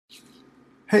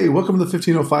Hey, welcome to the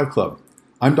 1505 Club.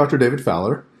 I'm Dr. David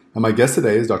Fowler, and my guest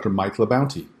today is Dr. Mike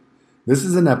LaBounty. This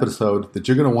is an episode that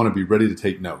you're going to want to be ready to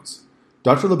take notes.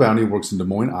 Dr. LaBounty works in Des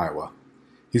Moines, Iowa.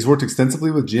 He's worked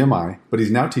extensively with GMI, but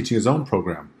he's now teaching his own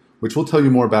program, which we'll tell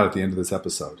you more about at the end of this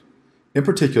episode. In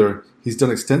particular, he's done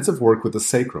extensive work with the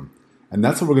sacrum, and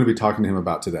that's what we're going to be talking to him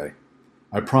about today.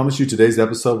 I promise you today's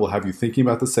episode will have you thinking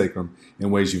about the sacrum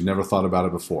in ways you've never thought about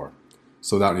it before.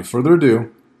 So without any further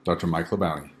ado, Dr. Mike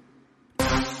LaBounty.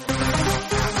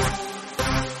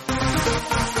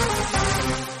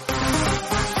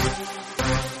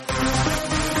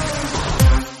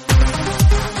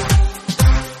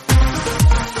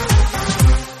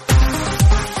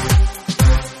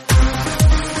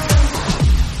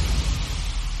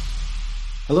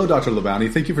 Hello, Dr.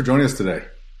 LaBounty. Thank you for joining us today.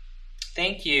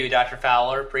 Thank you, Dr.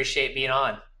 Fowler. Appreciate being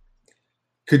on.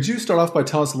 Could you start off by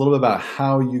telling us a little bit about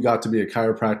how you got to be a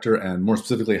chiropractor and more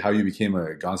specifically how you became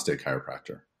a Gonstead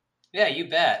chiropractor? Yeah, you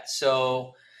bet.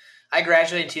 So I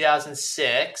graduated in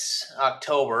 2006,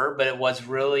 October, but it was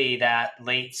really that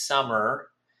late summer.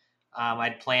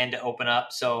 I'd planned to open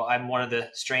up. So I'm one of the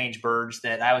strange birds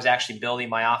that I was actually building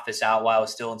my office out while I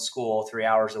was still in school, 3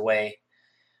 hours away.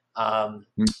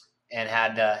 And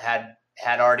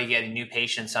had already getting new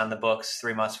patients on the books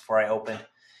 3 months before I opened.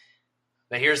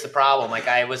 But here's the problem. Like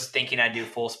I was thinking I'd do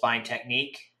full spine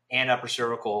technique and upper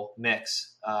cervical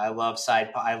mix. I loved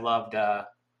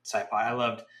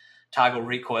toggle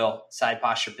recoil, side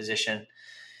posture position.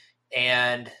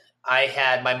 And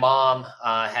my mom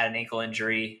had an ankle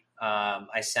injury. I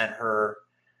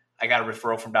got a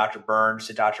referral from Dr. Burns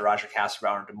to Dr. Roger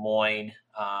Kasserbauer in Des Moines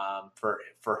for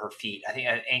her feet. I think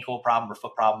an ankle problem or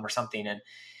foot problem or something. And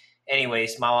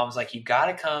anyways, my mom was like, you got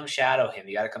to come shadow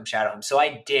him. So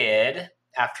I did.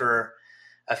 After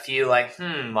a few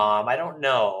Mom, I don't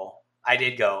know. I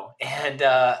did go. And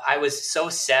I was so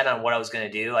set on what I was going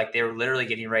to do. Like they were literally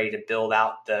getting ready to build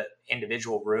out the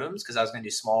individual rooms because I was going to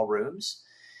do small rooms.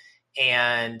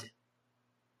 And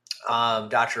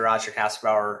Dr. Roger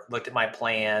Kasserbauer looked at my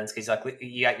plans. He's like,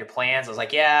 you got your plans? I was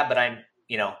like, yeah, but I'm,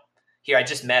 here, I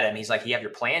just met him. He's like, you have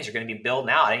your plans. You're going to be building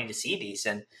out. I need to see these.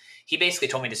 And he basically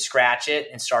told me to scratch it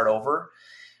and start over.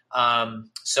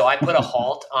 So I put a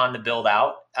halt on the build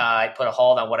out. I put a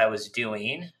halt on what I was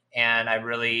doing. And I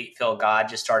really feel God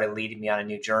just started leading me on a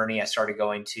new journey. I started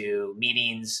going to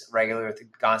meetings regularly with the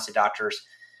Gonstead doctors.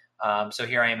 So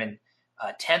here I am in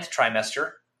 10th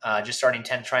trimester, just starting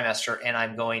 10th trimester. And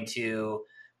I'm going to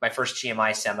my first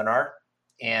GMI seminar.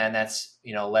 And that's,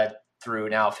 led through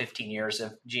now 15 years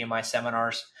of GMI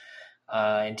seminars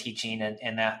and teaching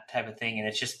and that type of thing. And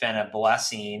it's just been a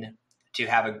blessing to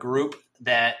have a group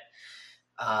that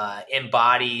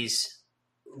embodies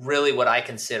really what I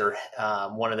consider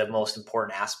one of the most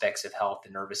important aspects of health,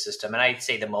 the nervous system. And I'd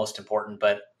say the most important,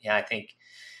 but I think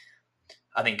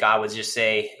God would just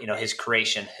say, his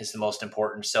creation is the most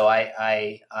important. So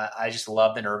I just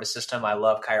love the nervous system. I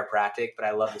love chiropractic, but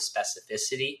I love the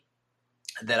specificity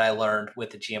that I learned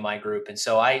with the GMI group. And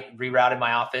so I rerouted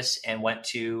my office and went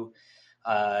to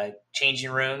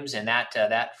changing rooms and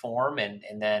that form, and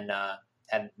then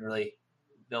had really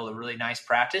built a really nice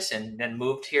practice, and then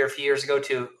moved here a few years ago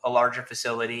to a larger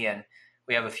facility. And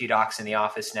we have a few docs in the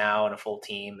office now and a full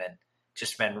team,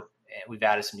 and we've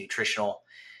added some nutritional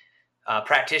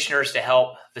practitioners to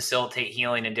help facilitate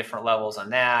healing in different levels on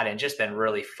that, and just been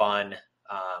really fun.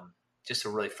 Just a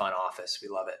really fun office. We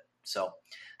love it. So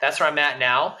that's where I'm at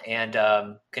now,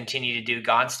 and continue to do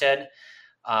Gonstead.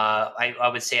 I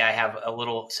would say I have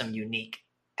some unique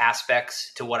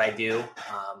aspects to what I do,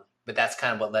 but that's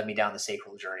kind of what led me down the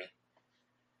sacral journey.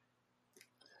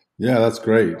 Yeah, that's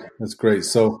great. That's great.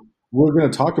 So we're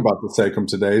going to talk about the sacrum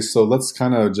today. So let's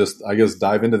kind of just,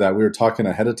 dive into that. We were talking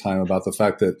ahead of time about the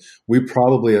fact that we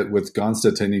probably, with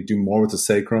Gonstead technique, do more with the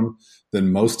sacrum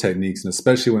than most techniques, and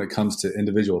especially when it comes to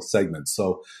individual segments.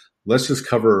 So let's just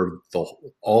cover the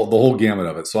whole gamut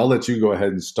of it. So I'll let you go ahead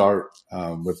and start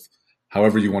with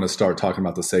however you want to start talking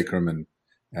about the sacrum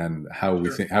and how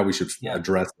we should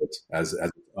address it as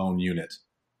its own unit.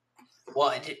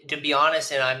 Well, to be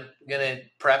honest, and I'm going to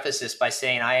preface this by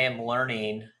saying I am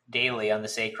learning daily on the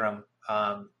sacrum.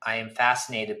 I am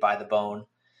fascinated by the bone,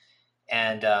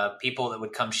 and people that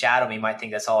would come shadow me might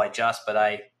think that's all I adjust,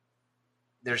 but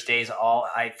there's days all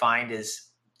I find is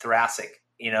thoracic,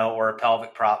 or a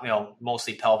pelvic problem,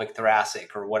 mostly pelvic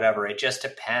thoracic or whatever. It just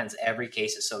depends. Every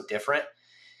case is so different.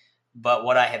 But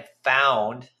what I have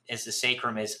found is the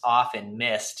sacrum is often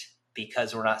missed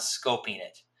because we're not scoping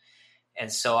it.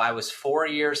 And so I was 4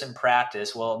 years in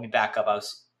practice. Well, let me back up. I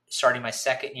was starting my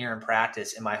second year in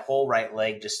practice, and my whole right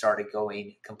leg just started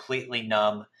going completely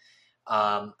numb.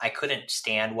 I couldn't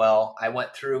stand well. I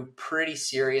went through pretty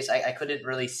serious. I couldn't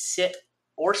really sit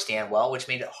or stand well, which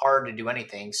made it hard to do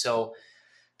anything. So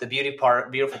the beautiful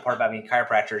part about being a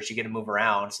chiropractor is you get to move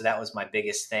around. So that was my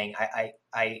biggest thing.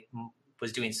 I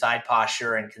was doing side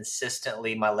posture, and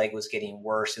consistently my leg was getting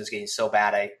worse. It was getting so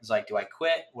bad. I was like, do I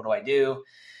quit? What do I do?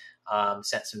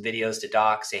 Sent some videos to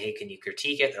docs, say, hey, can you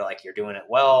critique it? They're like, you're doing it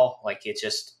well. Like, it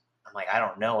just, I'm like, I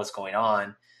don't know what's going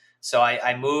on. So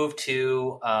I moved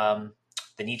to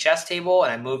the knee chest table,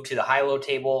 and I moved to the high-low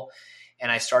table,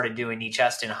 and I started doing knee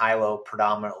chest and high-low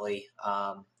predominantly,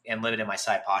 and limited my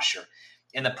side posture.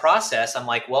 In the process, I'm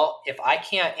like, well, if I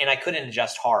can't, and I couldn't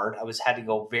adjust hard, had to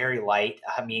go very light.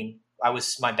 I mean,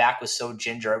 my back was so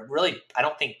ginger. I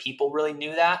don't think people really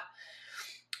knew that,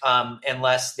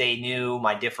 unless they knew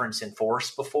my difference in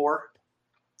force before.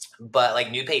 But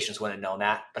like, new patients wouldn't have known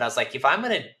that. But I was like,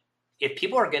 if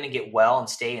people are going to get well and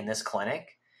stay in this clinic,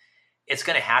 it's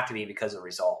going to have to be because of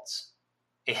results.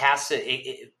 It has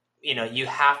to, you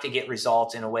have to get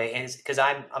results in a way. And because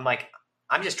I'm like,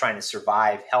 I'm just trying to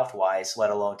survive health wise, let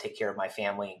alone take care of my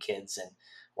family and kids and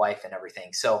wife and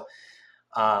everything. So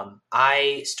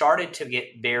I started to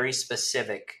get very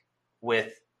specific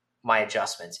with my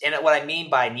adjustments. And what I mean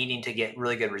by needing to get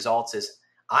really good results is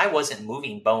I wasn't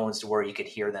moving bones to where you could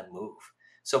hear them move.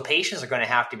 So patients are going to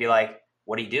have to be like,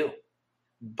 what do you do?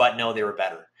 But no, they were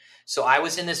better. So I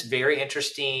was in this very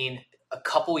interesting a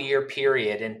couple year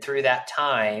period. And through that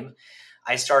time,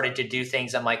 I started to do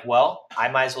things. I'm like, well, I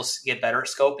might as well get better at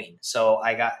scoping. So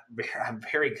I'm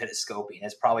very good at scoping.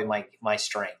 That's probably my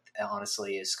strength,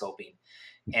 honestly, is scoping.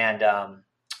 And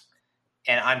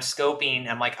I'm scoping.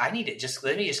 I'm like, let me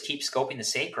just keep scoping the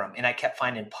sacrum. And I kept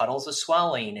finding puddles of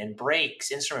swelling and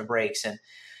breaks, instrument breaks, and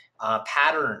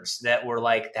patterns that were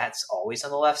like, that's always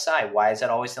on the left side. Why is that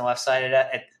always on the left side?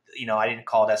 I didn't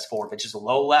call it S4, but just a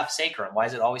low left sacrum. Why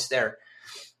is it always there?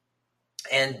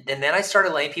 And then I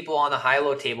started laying people on the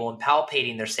high-low table and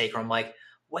palpating their sacrum. I'm like,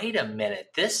 wait a minute,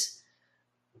 this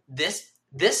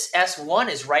S1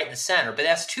 is right in the center, but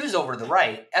S2 is over to the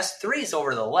right. S3 is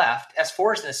over to the left.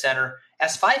 S4 is in the center.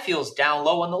 S5 feels down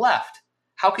low on the left.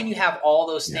 How can you have all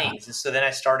those things? And so then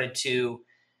I started to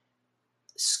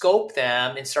scope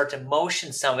them and start to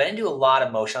motion some. I didn't do a lot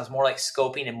of motion. I was more like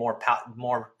scoping and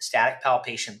more static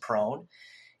palpation prone.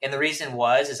 And the reason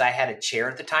is I had a chair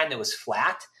at the time that was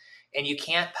flat, and you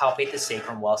can't palpate the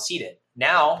sacrum while seated.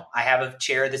 Now I have a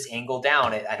chair that's angled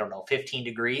down at, 15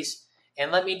 degrees.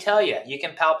 And let me tell you, you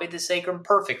can palpate the sacrum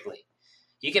perfectly.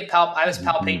 You can I was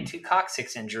palpating 2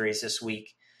 coccyx injuries this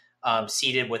week,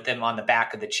 seated with them on the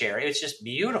back of the chair. It was just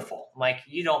beautiful. Like,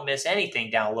 you don't miss anything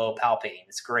down low palpating.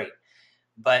 It's great.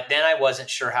 But then I wasn't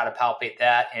sure how to palpate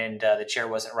that, and the chair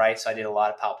wasn't right. So I did a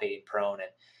lot of palpating prone and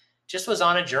just was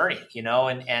on a journey,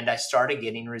 and I started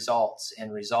getting results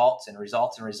and results and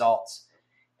results and results.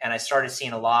 And I started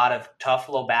seeing a lot of tough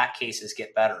low back cases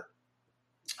get better.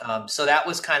 So that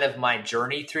was kind of my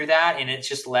journey through that. And it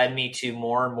just led me to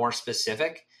more and more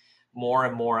specific, more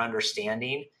and more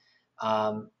understanding.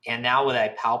 And now when I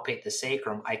palpate the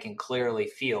sacrum, I can clearly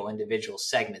feel individual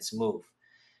segments move.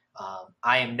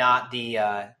 I am not the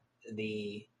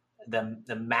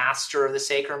master of the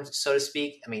sacrum, so to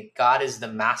speak. I mean, God is the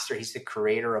master. He's the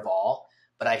creator of all.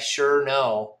 But I sure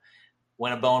know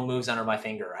when a bone moves under my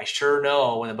finger. I sure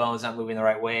know when the bone's not moving the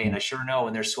right way. And I sure know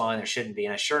when there's swelling there shouldn't be.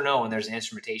 And I sure know when there's an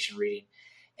instrumentation reading.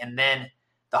 And then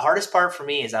the hardest part for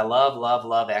me is I love, love,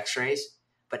 love x-rays.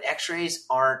 But x-rays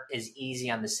aren't as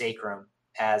easy on the sacrum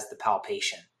as the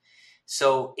palpation.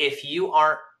 So if you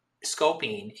aren't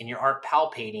scoping and you aren't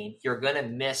palpating, you're going to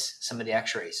miss some of the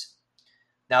x-rays.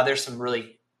 Now, there's some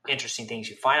really interesting things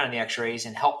you find on the x-rays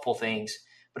and helpful things,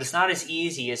 but it's not as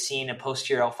easy as seeing a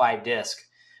posterior L5 disc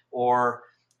or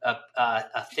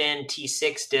a thin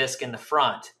T6 disc in the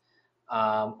front,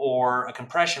 or a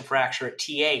compression fracture at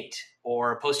T8,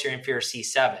 or a posterior inferior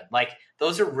C7. Like,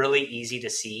 those are really easy to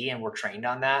see, and we're trained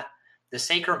on that. The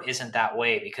sacrum isn't that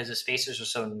way because the spacers are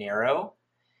so narrow.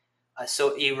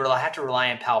 So you have to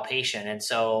rely on palpation. And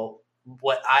so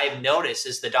what I've noticed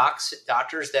is the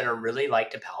doctors that are really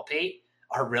like to palpate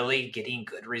are really getting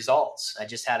good results. I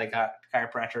just had a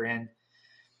chiropractor in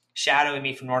shadowing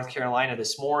me from North Carolina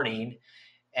this morning.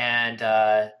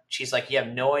 And she's like, you have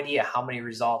no idea how many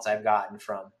results I've gotten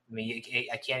from. I mean,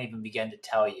 I can't even begin to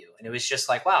tell you. And it was just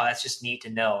like, wow, that's just neat to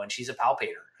know. And she's a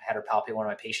palpator. I had her palpate one of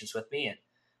my patients with me, and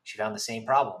she found the same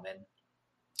problem. And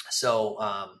so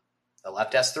the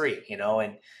left S3,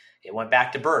 and it went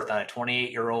back to birth on a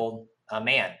 28-year-old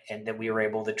man. And that we were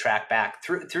able to track back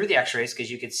through the x-rays,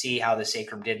 because you could see how the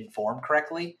sacrum didn't form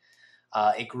correctly.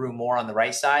 It grew more on the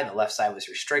right side. The left side was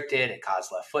restricted. It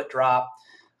caused left foot drop.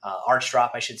 arch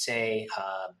drop, I should say,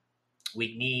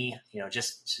 weak knee,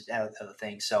 just other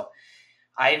things. So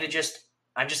I'm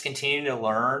just continuing to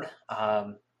learn,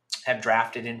 have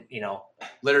drafted in,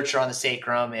 literature on the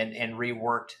sacrum and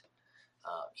reworked,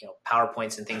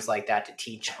 PowerPoints and things like that to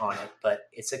teach on it. But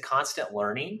it's a constant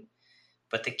learning.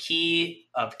 But the key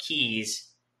of keys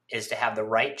is to have the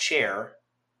right chair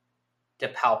to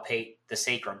palpate the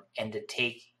sacrum and to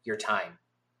take your time.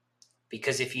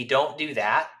 Because if you don't do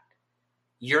that,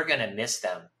 you're going to miss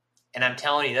them. And I'm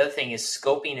telling you, the other thing is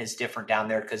scoping is different down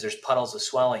there because there's puddles of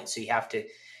swelling. So you have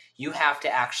to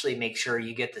actually make sure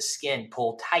you get the skin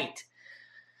pulled tight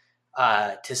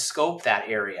to scope that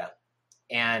area.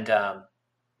 And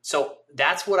so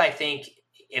that's what I think.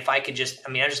 If I could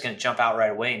I'm just going to jump out right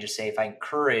away and just say, if I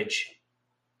encourage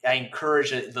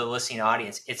the listening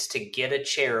audience, it's to get a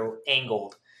chair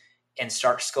angled and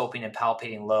start scoping and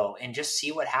palpating low and just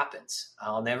see what happens.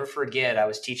 I'll never forget, I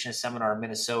was teaching a seminar in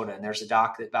Minnesota, and there's a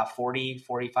doc that about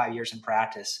 45 years in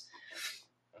practice.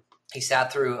 He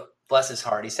sat through, bless his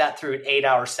heart, an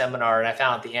 8-hour seminar, and I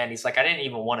found at the end, he's like, I didn't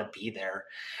even want to be there.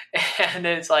 And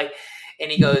it's like, and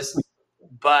he goes,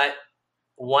 but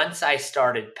once I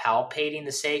started palpating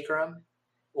the sacrum,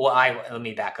 let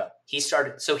me back up. Let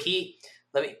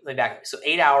me back up. So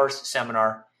 8 hours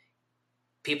seminar,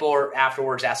 people are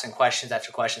afterwards asking questions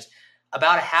after questions.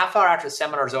 About a half hour after the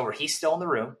seminar is over, he's still in the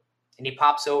room, and he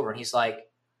pops over and he's like,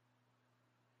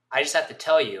 I just have to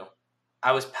tell you,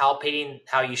 I was palpating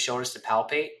how you showed us to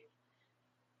palpate,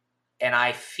 and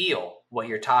I feel what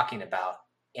you're talking about,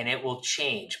 and it will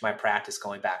change my practice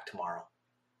going back tomorrow.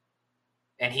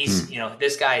 And he's,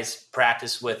 this guy's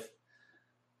practiced with,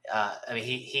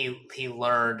 he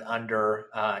learned under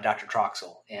Dr.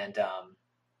 Troxel. And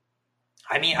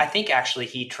I think actually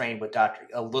he trained with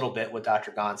a little bit with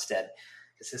Dr. Gonstead,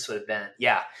 because this would have been,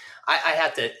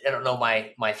 I don't know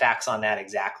my facts on that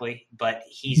exactly, but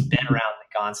he's been around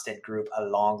the Gonstead group a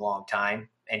long, long time.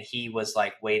 And he was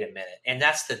like, wait a minute. And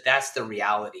that's the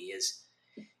reality is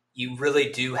you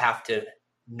really do have to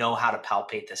know how to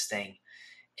palpate this thing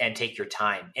and take your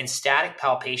time. And static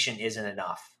palpation isn't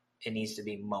enough. It needs to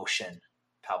be motion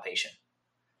palpation.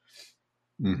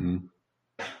 Mm-hmm.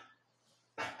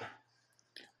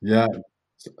 Yeah.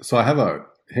 So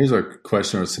here's a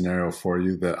question or a scenario for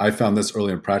you that I found this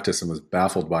early in practice and was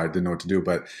baffled by. I didn't know what to do.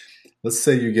 But let's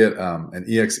say you get an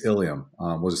EX ilium.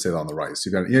 We'll just say that on the right. So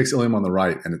you've got an EX ilium on the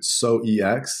right, and it's so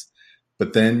EX,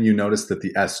 but then you notice that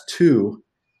the S2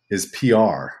 is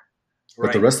PR,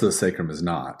 but the rest of the sacrum is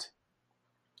not.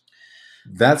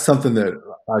 That's something that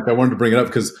I wanted to bring it up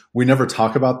because we never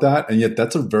talk about that, and yet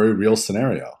that's a very real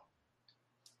scenario.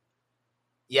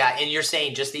 Yeah, and you're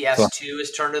saying just the S2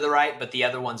 is turned to the right, but the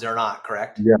other ones are not,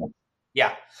 correct? Yeah.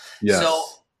 Yeah. Yes. So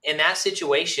in that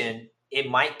situation, it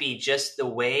might be just the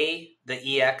way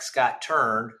the EX got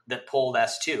turned that pulled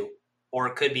S2, or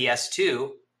it could be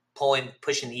S2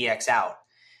 pushing the EX out.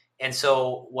 And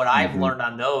so what I've learned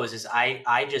on those is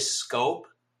I just scope,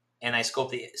 and I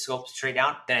scope straight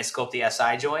down, then I scope the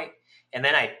SI joint, and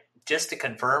then just to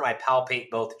confirm, I palpate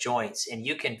both joints, and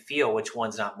you can feel which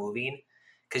one's not moving,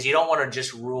 because you don't want to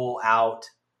just rule out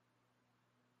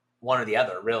one or the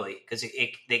other, really, because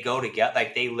they go together.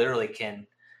 Like they literally can.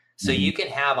 So you can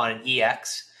have on an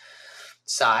EX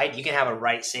side, you can have a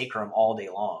right sacrum all day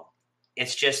long.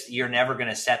 It's just you're never going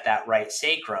to set that right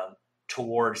sacrum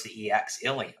towards the EX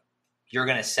ilium. You're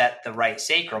going to set the right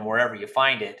sacrum wherever you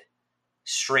find it,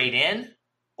 straight in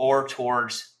or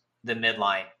towards the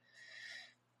midline.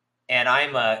 And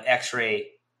I'm a X-ray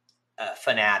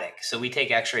fanatic. So we take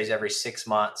X-rays every 6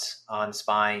 months on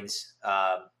spines,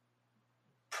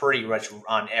 pretty much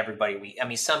on everybody.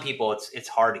 Some people it's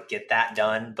hard to get that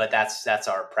done, but that's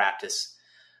our practice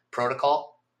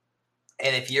protocol.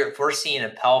 And if we're seeing a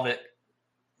pelvic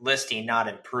listing not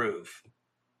improve,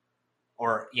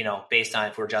 or based on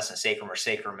if we're adjusting sacrum or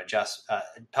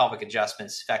pelvic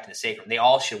adjustments affecting the sacrum, they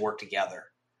all should work together.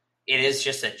 It is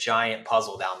just a giant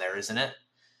puzzle down there, isn't it?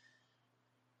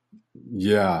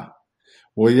 Yeah.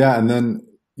 Well, yeah, and then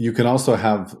you can also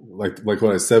have like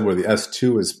what I said, where the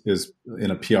S2 is in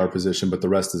a PR position, but the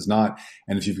rest is not.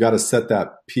 And if you've got to set that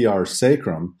PR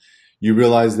sacrum, you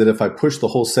realize that if I push the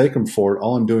whole sacrum forward,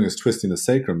 all I'm doing is twisting the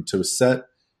sacrum to set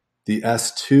the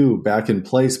S2 back in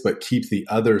place, but keep the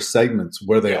other segments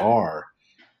where they are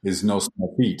is no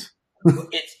small feat.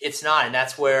 It's not, and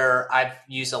that's where I've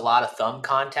used a lot of thumb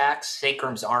contacts.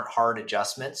 Sacrums aren't hard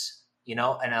adjustments.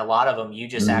 And a lot of them, you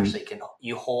just actually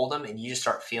you hold them and you just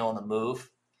start feeling the move.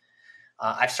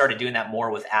 I've started doing that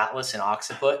more with Atlas and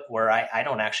Occiput, where I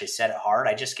don't actually set it hard.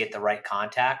 I just get the right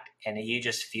contact, and you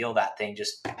just feel that thing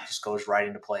just goes right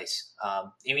into place.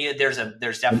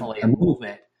 There's definitely a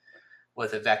movement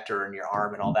with a vector in your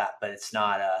arm and all that, but it's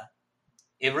not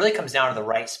it really comes down to the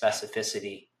right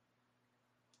specificity.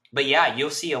 But yeah,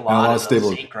 you'll see a lot of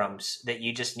those sacrums that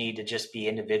you just need to just be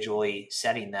individually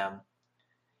setting them.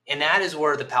 And that is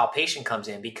where the palpation comes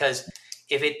in, because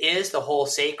if it is the whole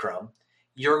sacrum,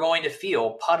 you're going to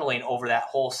feel puddling over that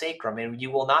whole sacrum, and you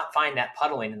will not find that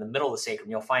puddling in the middle of the sacrum.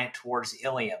 You'll find it towards the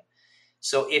ilium.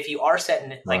 So if you are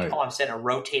setting like, I'm setting a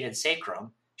rotated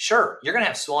sacrum, sure, you're going to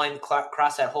have swelling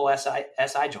across that whole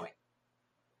SI joint.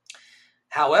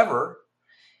 However,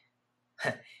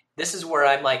 this is where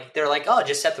I'm like, they're like, oh,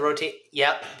 just set the rotate.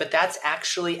 Yep. But that's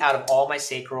actually, out of all my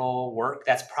sacral work,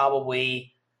 that's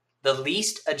probably the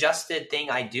least adjusted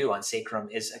thing I do on sacrum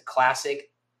is a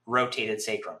classic rotated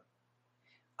sacrum.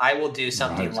 I will do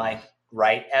something like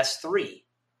right S3,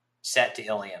 set to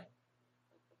ilium.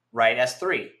 Right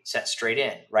S3, set straight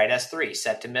in. Right S3,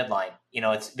 set to midline.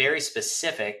 It's very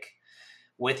specific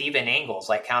with even angles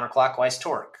like counterclockwise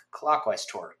torque, clockwise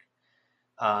torque.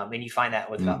 And you find that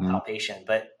with palpation.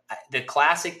 But the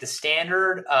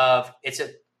standard of it's a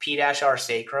P-R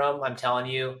sacrum, I'm telling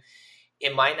you,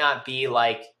 it might not be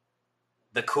like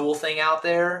the cool thing out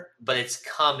there, but it's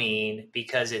coming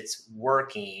because it's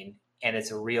working and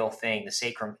it's a real thing. The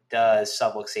sacrum does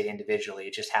subluxate individually.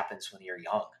 It just happens when you're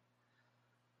young.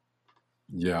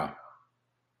 Yeah.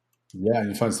 Yeah, and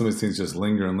you find some of these things just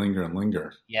linger and linger and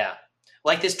linger. Yeah.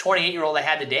 Like this 28-year-old I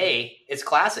had today, it's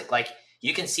classic. Like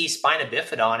you can see spina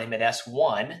bifida on him at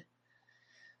S1,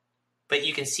 but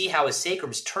you can see how his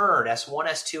sacrum's turned, S1,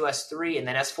 S2, S3, and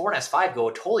then S4 and S5 go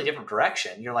a totally different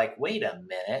direction. You're like, wait a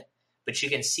minute. But you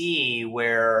can see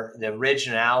where the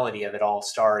originality of it all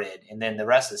started, and then the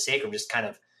rest of the sacrum just kind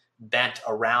of bent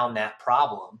around that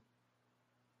problem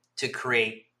to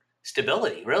create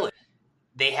stability, really.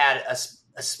 They had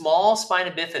a small spina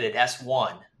bifida at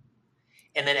S1,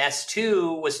 and then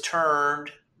S2 was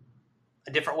turned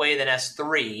a different way than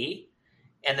S3,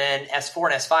 and then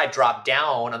S4 and S5 dropped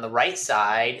down on the right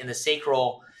side, and the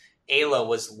sacral ala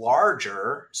was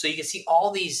larger. So you can see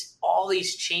all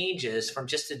these changes from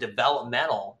just a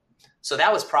developmental. So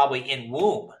that was probably in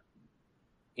womb,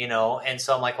 and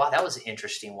so I'm like, wow, that was an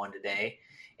interesting one today.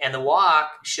 And the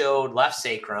walk showed left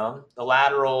sacrum, the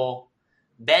lateral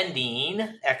bending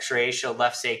x-ray showed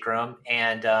left sacrum,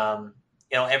 and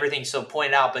everything so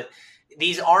pointed out. But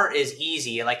these aren't as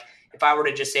easy. Like if I were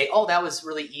to just say, oh, that was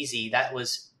really easy,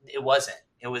 it wasn't.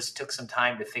 Took some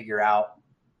time to figure out.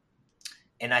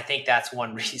 And I think that's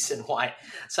one reason why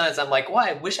sometimes I'm like, well,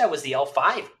 I wish I was the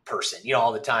L5 person,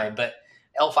 all the time. But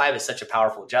L5 is such a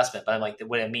powerful adjustment. But I'm like,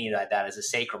 what I mean by that is a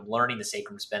sacrum. Learning the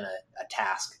sacrum has been a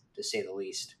task, to say the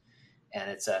least. And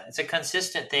it's a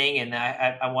consistent thing. And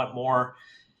I want more,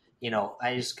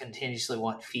 I just continuously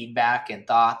want feedback and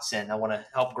thoughts. And I want to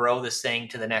help grow this thing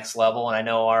to the next level. And I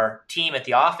know our team at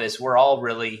the office, we're all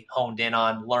really honed in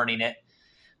on learning it.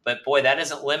 But boy, that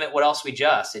doesn't limit what else we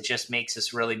just. It just makes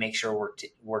us really make sure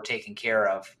we're taking care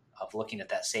of looking at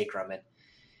that sacrum.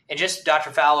 And just, Dr.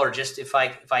 Fowler, just if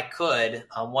I could,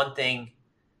 one thing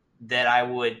that I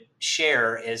would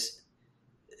share is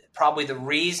probably the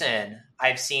reason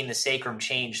I've seen the sacrum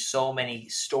change so many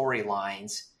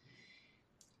storylines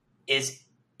is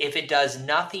if it does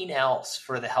nothing else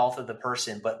for the health of the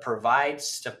person but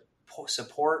provides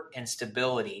support and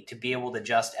stability to be able to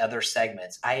adjust other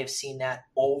segments. I have seen that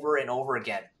over and over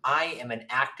again. I am an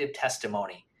active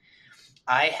testimony.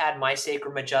 I had my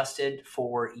sacrum adjusted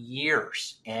for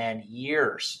years and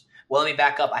years. Well, let me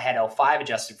back up. I had L5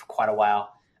 adjusted for quite a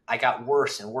while. I got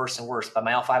worse and worse and worse, but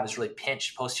my L5 was really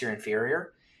pinched posterior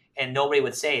inferior, and nobody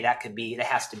would say that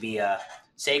has to be a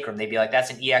sacrum. They'd be like,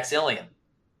 that's an EX ilium.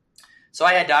 So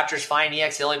I had doctors find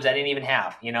EX iliums I didn't even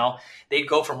have, They'd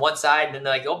go from one side and then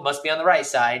they're like, oh, it must be on the right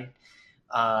side.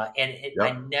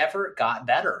 I never got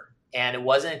better. And it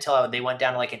wasn't until they went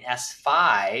down to like an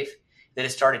S5 that it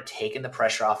started taking the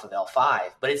pressure off of L5.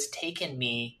 But it's taken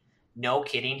me, no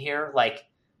kidding here, like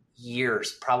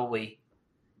years, probably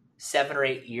 7 or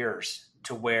 8 years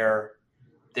to where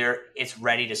it's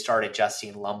ready to start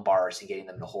adjusting lumbars and getting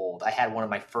them to hold. I had one of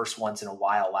my first ones in a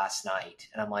while last night.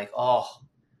 And I'm like, oh,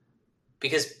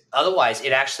 because otherwise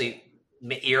it actually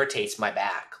irritates my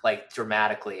back like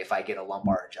dramatically if I get a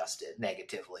lumbar adjusted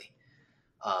negatively.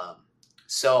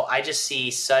 So I just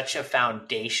see such a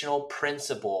foundational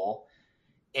principle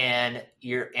in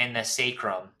the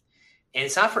sacrum. And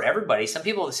it's not for everybody. Some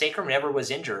people, the sacrum never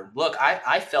was injured. Look,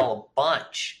 I fell a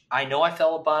bunch. I know I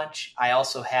fell a bunch. I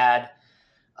also had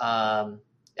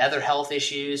other health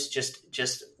issues,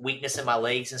 just weakness in my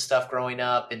legs and stuff growing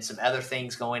up and some other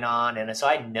things going on. And so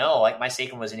I know like my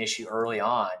sacrum was an issue early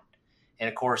on. And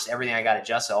of course, everything I got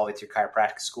adjusted all the way through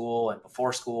chiropractic school and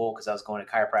before school, because I was going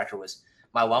to chiropractor, was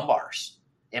my lumbars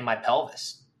and my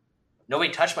pelvis.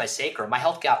 Nobody touched my sacrum. My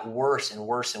health got worse and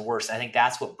worse and worse. And I think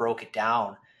that's what broke it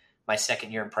down my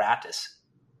second year in practice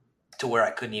to where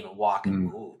I couldn't even walk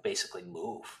and move, basically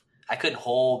move. I couldn't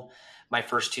hold my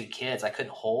first two kids. I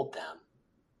couldn't hold them.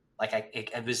 Like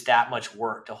it was that much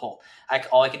work to hold.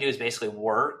 All I could do is basically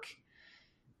work,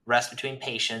 rest between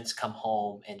patients, come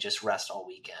home, and just rest all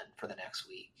weekend for the next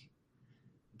week.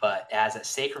 But as that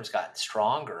sacrum's gotten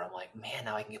stronger, I'm like, man,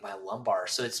 now I can get my lumbar.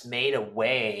 So it's made a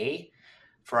way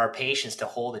for our patients to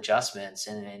hold adjustments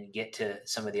and get to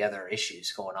some of the other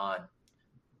issues going on.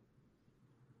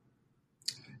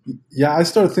 Yeah, I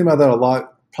started thinking about that a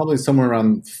lot, probably somewhere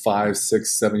around 5,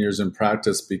 6, 7 years in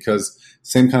practice, because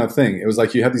same kind of thing. It was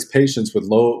like you have these patients with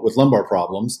lumbar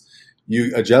problems.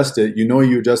 You adjust it,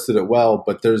 you adjusted it well,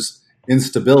 but there's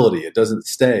instability. It doesn't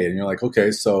stay. And you're like,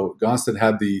 okay, so Gonstead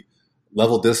had the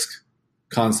level disc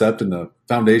concept and the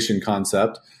foundation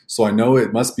concept. So I know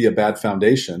it must be a bad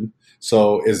foundation.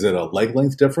 So is it a leg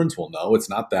length difference? Well, no, it's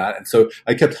not that. And so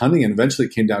I kept hunting, and eventually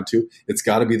it came down to it's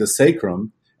got to be the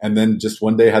sacrum. And then just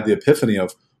one day I had the epiphany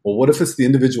of, well, what if it's the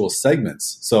individual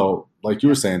segments? So like you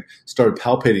were saying, started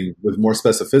palpating with more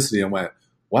specificity and went,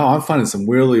 wow, I'm finding some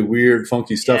really weird,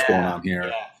 funky stuff going on here.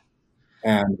 Yeah.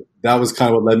 And that was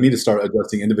kind of what led me to start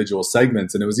adjusting individual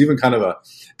segments. And it was even kind of a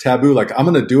taboo, like I'm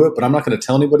going to do it, but I'm not going to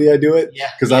tell anybody I do it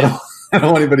because I don't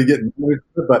want anybody getting it,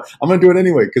 but I'm going to do it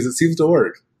anyway because it seems to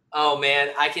work. Oh man,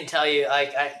 I can tell you,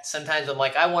 sometimes I'm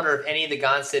like, I wonder if any of the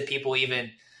Gonstead people even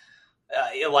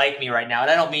like me right now. And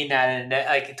I don't mean that in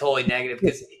like totally negative,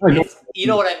 because you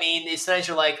know what I mean? It's sometimes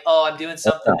you're like, oh, I'm doing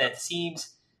something that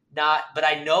seems not, but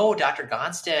I know Dr.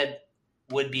 Gonstead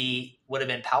would have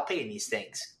been palpating these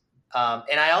things.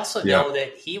 And I also know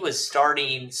that he was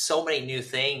starting so many new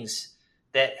things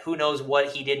that who knows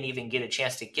what he didn't even get a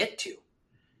chance to get to.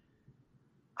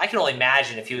 I can only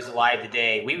imagine if he was alive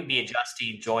today, we would be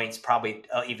adjusting joints probably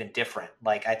even different.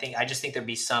 Like I just think there'd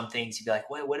be some things he'd be like,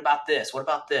 wait, what about this? What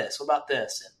about this? What about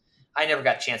this? And I never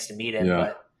got a chance to meet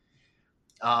him,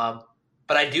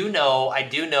 but I do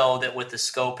know that with the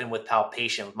scope and with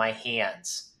palpation with my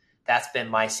hands, that's been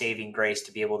my saving grace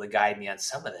to be able to guide me on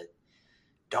some of the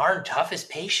darn toughest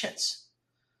patients,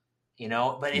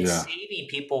 but it's saving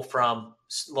people from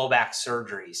low back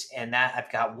surgeries. And that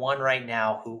I've got one right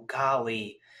now who,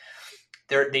 golly,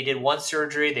 they did one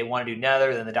surgery. They want to do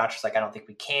another. Then the doctor's like, I don't think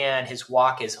we can. His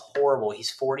walk is horrible. He's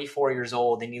 44 years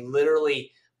old, and he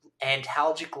literally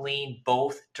antalgic lean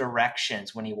both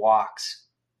directions when he walks.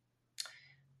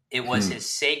 It was his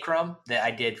sacrum that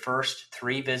I did first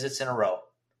 3 visits in a row.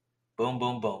 Boom,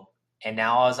 boom, boom. And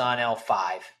now I was on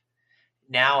L5.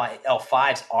 Now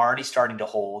L5's already starting to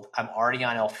hold. I'm already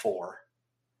on L4.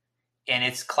 And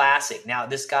it's classic. Now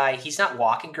this guy, he's not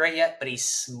walking great yet, but he's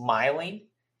smiling.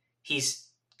 He's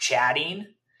chatting.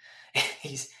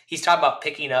 He's talking about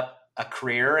picking up a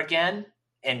career again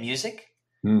in music.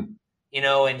 And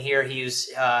here he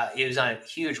was on a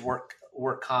huge work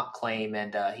comp claim,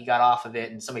 and he got off of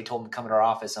it, and somebody told him to come to our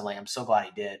office. I'm like, I'm so glad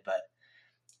he did. But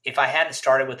if I hadn't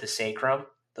started with the sacrum,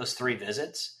 those 3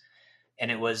 visits,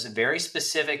 and it was very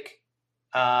specific,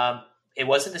 it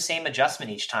wasn't the same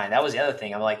adjustment each time. That was the other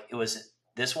thing. I'm like, it was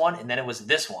this one, and then it was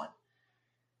this one.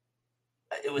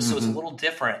 So it's a little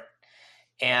different.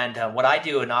 And what I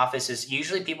do in office is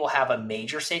usually people have a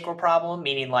major sacral problem,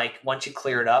 meaning like once you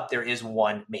clear it up, there is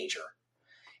one major.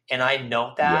 And I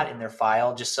note that in their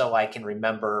file just so I can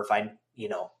remember if I,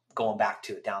 going back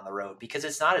to it down the road, because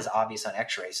it's not as obvious on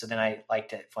x-ray. So then I like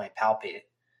to, when I palpate it,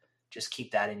 just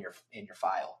keep that in your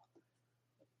file.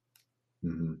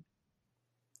 Mm-hmm.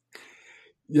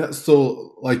 Yeah.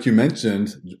 So like you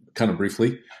mentioned kind of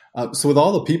briefly, so with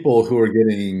all the people who are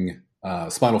getting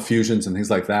spinal fusions and things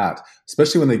like that,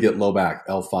 especially when they get low back,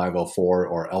 L5, L4,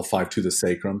 or L5 to the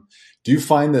sacrum, do you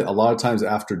find that a lot of times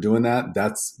after doing that,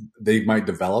 they might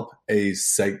develop a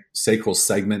sacral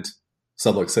segment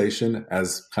subluxation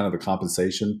as kind of the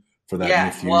compensation for that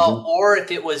new fusion? Well, or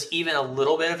if it was even a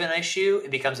little bit of an issue,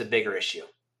 it becomes a bigger issue.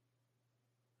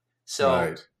 So,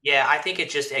 I think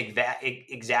it just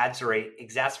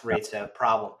exacerbates a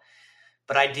problem.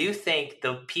 But I do think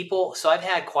the people, so I've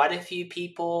had quite a few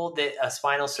people that a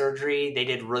spinal surgery they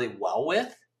did really well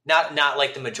with, not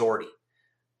like the majority,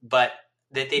 but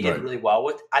that they did really well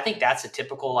with. I think that's a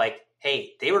typical, like,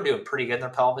 hey, they were doing pretty good in their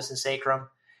pelvis and sacrum.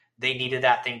 They needed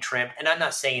that thing trimmed. And I'm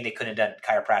not saying they couldn't have done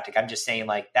chiropractic. I'm just saying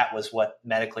like that was what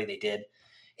medically they did.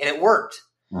 And it worked.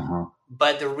 Uh-huh.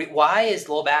 But why is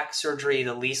low back surgery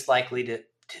the least likely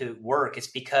to work? It's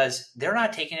because they're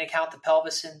not taking into account the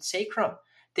pelvis and sacrum.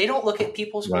 They don't look at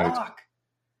people's walk.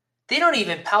 They don't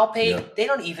even palpate. Yeah. They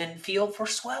don't even feel for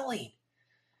swelling.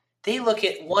 They look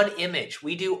at one image.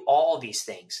 We do all these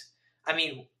things. I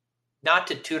mean, not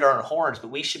to toot our own horns,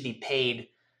 but we should be paid.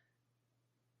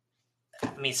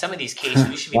 I mean, some of these cases,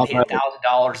 we should be paid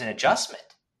 $1,000 in adjustment.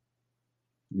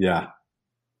 Yeah.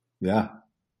 Yeah.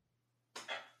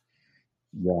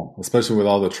 Yeah. Especially with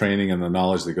all the training and the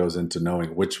knowledge that goes into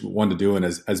knowing which one to do. And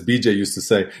as BJ used to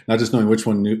say, not just knowing which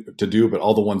one to do, but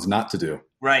all the ones not to do.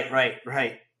 Right.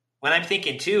 When I'm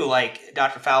thinking too, like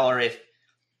Dr. Fowler, if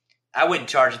I wouldn't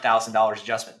charge $1,000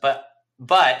 adjustment,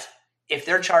 but if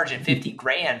they're charging 50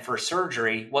 grand for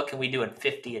surgery, what can we do in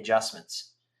 50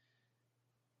 adjustments?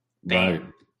 Bam, right.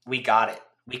 We got it.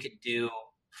 We could do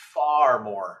far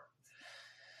more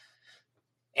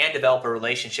and develop a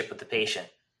relationship with the patient,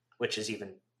 which is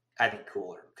even, I think,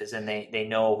 cooler because then they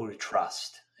know who to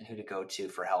trust and who to go to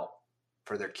for help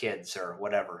for their kids or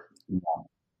whatever.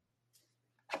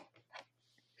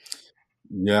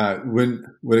 Yeah. When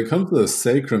it comes to the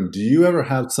sacrum, do you ever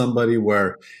have somebody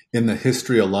where in the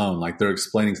history alone, like they're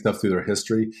explaining stuff through their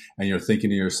history and you're thinking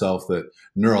to yourself that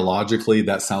neurologically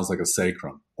that sounds like a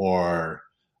sacrum, or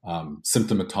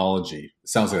symptomatology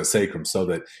sounds like a sacrum, so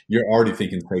that you're already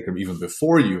thinking sacrum even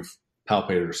before you've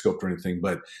palpated or scoped or anything,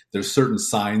 but there's certain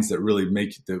signs that really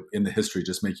in the history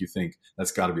just make you think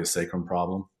that's got to be a sacrum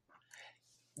problem?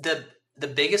 The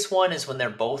biggest one is when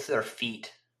both their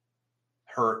feet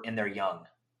hurt and they're young,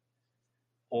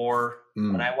 or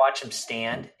when I watch them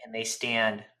stand and they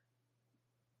stand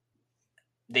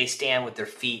with their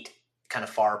feet kind of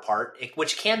far apart,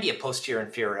 which can be a posterior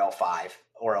inferior L5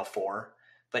 or L4,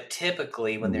 but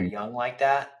typically when they're young like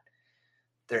that,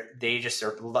 they're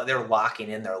locking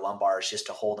in their lumbars just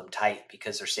to hold them tight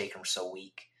because their sacrum's so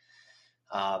weak.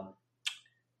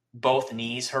 Both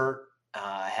knees hurt.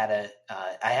 I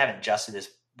haven't adjusted this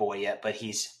boy yet, but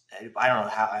I don't know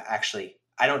how. Actually,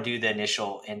 I don't do the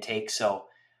initial intake, so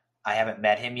I haven't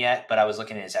met him yet, but I was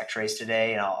looking at his x-rays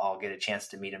today and I'll get a chance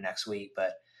to meet him next week.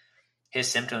 But his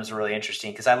symptoms were really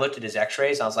interesting because I looked at his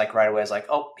x-rays and I was like, right away, I was like,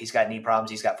 oh, he's got knee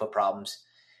problems. He's got foot problems.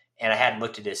 And I hadn't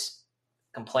looked at his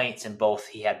complaints, and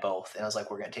he had both. And I was like,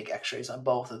 we're going to take x-rays on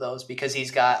both of those because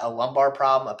he's got a lumbar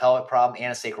problem, a pelvic problem,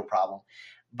 and a sacral problem.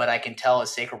 But I can tell his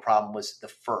sacral problem was the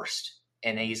first,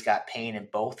 and he's got pain in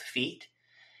both feet.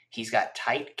 He's got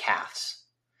tight calves.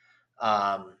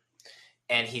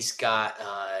 And he's got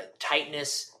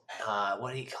tightness.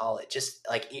 What do you call it? Just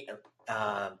like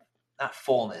not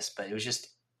fullness, but it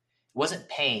wasn't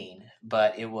pain,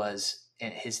 but it was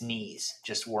his knees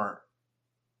just weren't.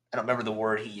 I don't remember the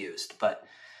word he used, but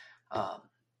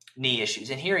knee issues.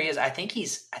 And here he is. I think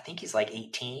he's like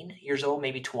 18 years old,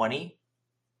 maybe 20.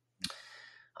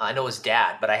 I know his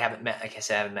dad, but I haven't met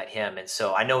him, and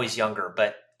so I know he's younger.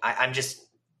 But I'm just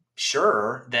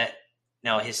sure that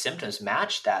his symptoms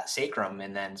match that sacrum,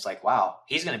 and then it's like, wow,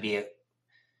 he's going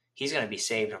to be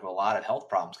saved from a lot of health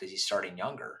problems because he's starting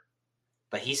younger,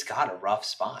 but he's got a rough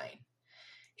spine.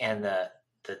 And the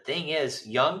thing is,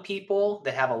 young people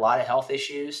that have a lot of health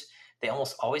issues, they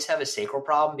almost always have a sacral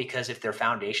problem because if their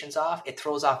foundation's off, it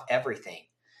throws off everything.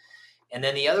 And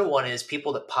then the other one is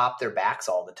people that pop their backs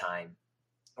all the time,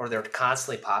 or they're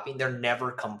constantly popping. They're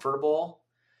never comfortable.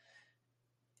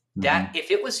 That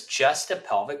if it was just a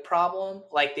pelvic problem,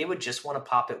 like they would just want to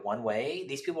pop it one way.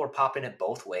 These people are popping it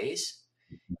both ways.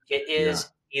 It is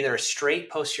either a straight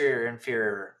posterior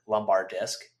inferior lumbar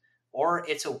disc, or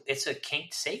it's a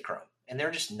kinked sacrum, and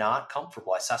they're just not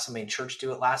comfortable. I saw somebody in church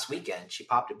do it last weekend. She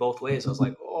popped it both ways. I was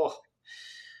like, oh,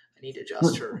 I need to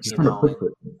adjust her.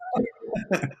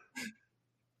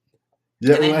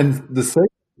 Yeah, and the sacrum.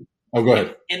 Oh, go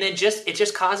ahead. And then it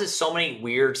just causes so many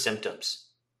weird symptoms.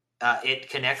 It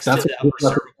connects to the upper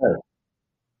cervical.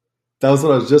 That was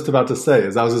what I was just about to say.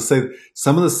 Is I was going to say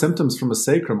some of the symptoms from a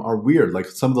sacrum are weird. Like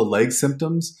some of the leg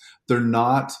symptoms, they're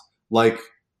not like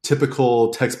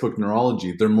typical textbook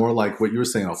neurology. They're more like what you were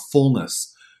saying, a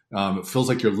fullness. It feels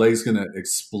like your leg's going to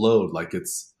explode. Like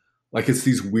it's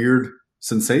these weird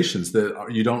sensations that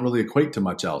you don't really equate to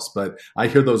much else. But I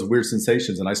hear those weird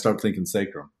sensations and I start thinking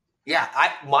sacrum. Yeah,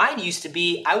 mine used to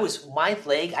be. My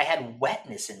leg. I had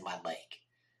wetness in my leg.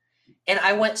 And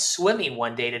I went swimming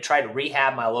one day to try to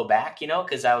rehab my low back,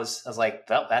 because I was like,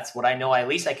 well, that's what I know. At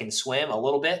least I can swim a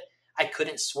little bit. I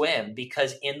couldn't swim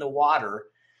because in the water,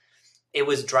 it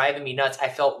was driving me nuts. I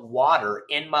felt water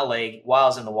in my leg while I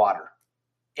was in the water,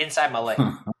 inside my leg,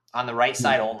 on the right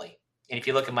side only. And if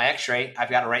you look at my x-ray,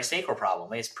 I've got a right sacral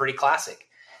problem. It's pretty classic.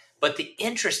 But the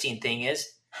interesting thing is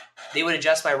they would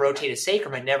adjust my rotated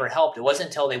sacrum. It never helped. It wasn't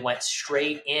until they went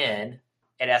straight in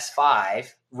at S5,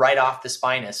 right off the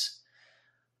spinous,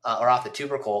 or off the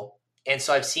tubercle. And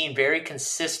so I've seen very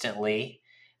consistently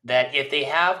that if they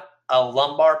have a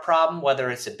lumbar problem, whether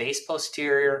it's a base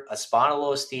posterior, a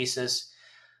spondylolisthesis,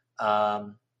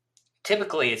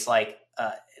 typically it's like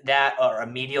that or a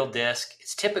medial disc.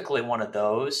 It's typically one of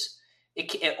those,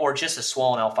 or just a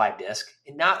swollen L5 disc.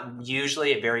 Not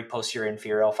usually a very posterior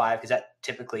inferior L5, because that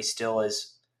typically still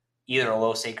is either a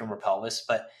low sacrum or pelvis.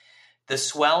 But the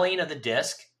swelling of the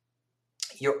disc,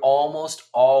 you're almost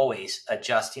always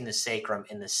adjusting the sacrum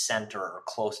in the center or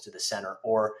close to the center,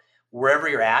 or wherever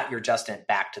you're at, you're adjusting it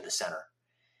back to the center,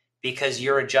 because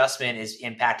your adjustment is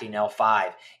impacting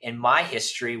L5. In my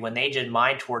history, when they did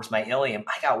mine towards my ilium,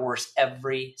 I got worse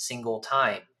every single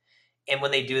time. And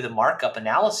when they do the markup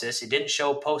analysis, it didn't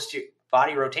show posterior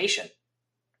body rotation.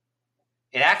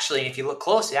 It actually, if you look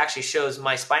close, it actually shows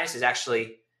my spinuses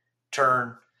actually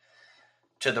turn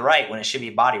to the right when it should be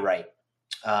body right.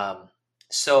 Then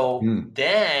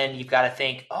you've got to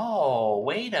think, oh,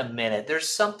 wait a minute, there's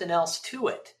something else to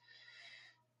it.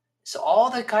 So all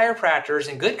the chiropractors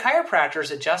and good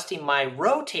chiropractors adjusting my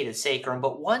rotated sacrum,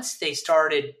 but once they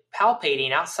started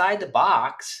palpating outside the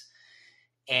box,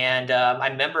 and I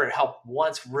remember it helped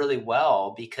once really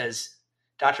well, because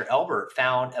Dr. Elbert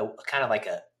found a kind of like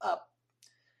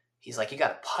he's like, you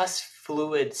got a pus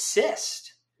fluid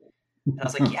cyst. And I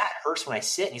was like, yeah, it hurts when I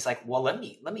sit. And he's like, well, let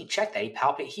me check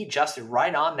that. He adjusted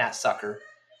right on that sucker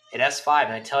at S5.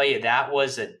 And I tell you, that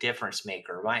was a difference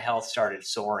maker. My health started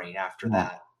soaring after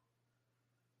that.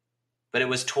 But it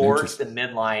was towards the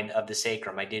midline of the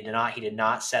sacrum. He did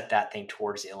not set that thing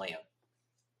towards the ilium.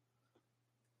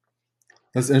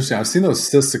 That's interesting. I've seen those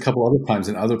cysts a couple other times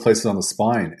in other places on the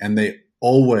spine, and they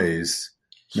always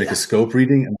make a scope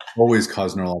reading and always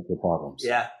cause neurological problems.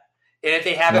 Yeah. And if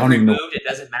they have it removed, it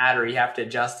doesn't matter. You have to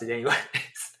adjust it anyway.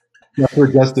 You have to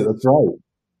adjust it. That's right.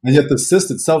 And yet the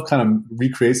cyst itself kind of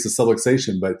recreates the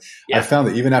subluxation. But I found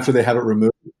that even after they have it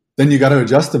removed, then you got to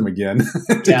adjust them again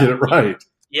to get it right.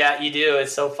 Yeah, you do.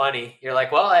 It's so funny. You're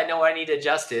like, well, I know I need to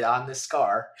adjust it on this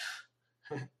scar.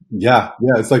 Yeah.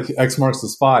 It's like X marks the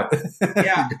spot.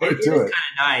 Yeah, it is kind of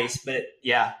nice, but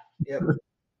yeah. Yep.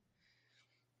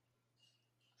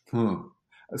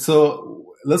 So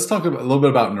let's talk a little bit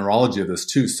about neurology of this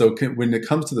too. So when it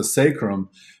comes to the sacrum,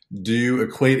 do you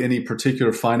equate any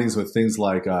particular findings with things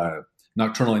like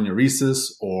nocturnal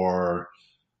enuresis, or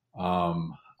I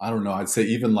don't know, I'd say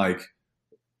even like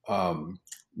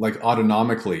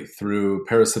autonomically through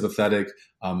parasympathetic,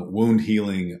 wound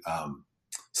healing,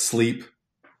 sleep,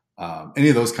 any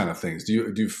of those kind of things?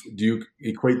 Do you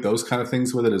equate those kind of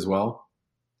things with it as well?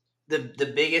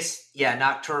 The biggest,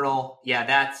 nocturnal,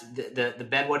 that's the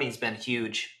bedwetting's been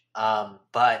huge.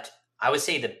 But I would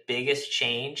say the biggest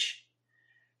change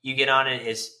you get on it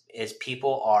is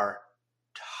people are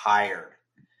tired.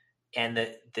 And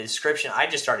the description, I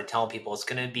just started telling people it's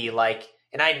going to be like,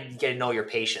 and I get to know your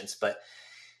patients, but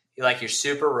you're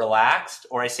super relaxed,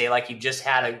 or I say like you just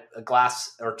had a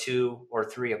glass or two or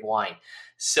three of wine.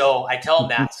 So I tell them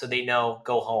that so they know,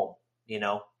 go home,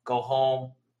 go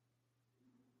home.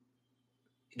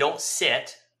 Don't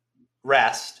sit,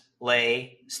 rest,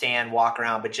 lay, stand, walk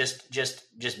around, but just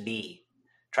be.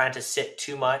 Trying to sit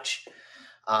too much.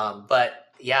 But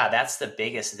yeah, that's the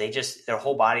biggest. Their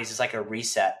whole bodies is like a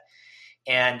reset.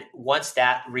 And once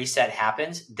that reset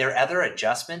happens, their other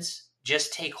adjustments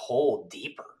just take hold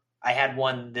deeper. I had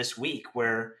one this week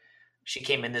where she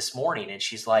came in this morning and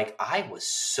she's like, I was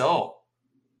so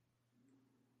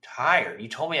tired. You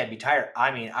told me I'd be tired.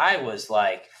 I mean, I was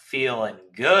like feeling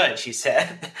good, she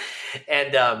said.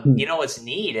 And you know what's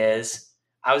neat is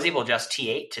I was able to adjust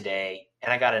T8 today,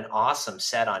 and I got an awesome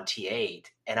set on T8.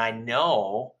 And I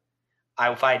know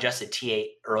if I adjusted T8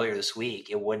 earlier this week,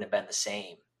 it wouldn't have been the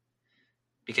same,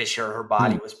 because her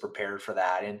body was prepared for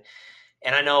that.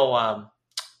 And I know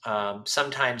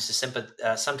sometimes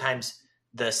sometimes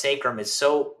the sacrum is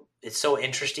so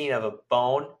interesting of a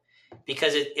bone,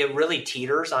 because it really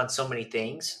teeters on so many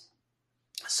things.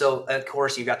 So of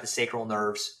course you've got the sacral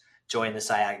nerves join the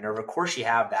sciatic nerve. Of course you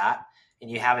have that,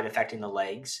 and you have it affecting the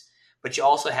legs, but you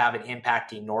also have it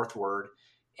impacting northward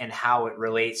and how it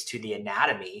relates to the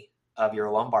anatomy of your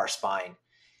lumbar spine,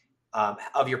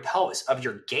 of your pelvis, of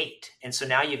your gait. And so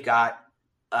now you've got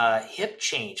a hip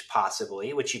change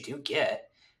possibly, which you do get,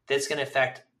 that's going to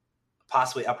affect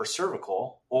possibly upper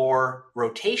cervical, or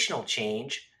rotational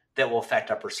change that will affect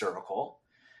upper cervical,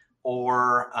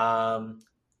 or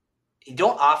you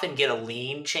don't often get a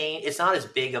lean change. It's not as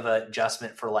big of an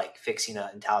adjustment for like fixing an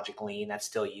antalgic lean. That's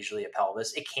still usually a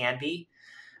pelvis. It can be,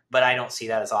 but I don't see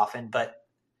that as often. But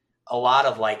a lot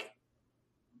of like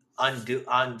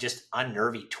just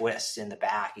unnervy twists in the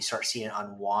back, you start seeing it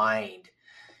unwind.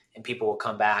 and people will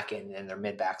come back and their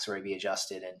mid back's already be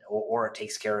adjusted, or it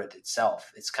takes care of it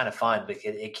itself. It's kind of fun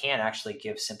because it can actually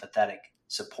give sympathetic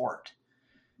support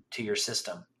to your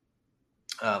system.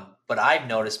 But I've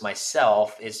noticed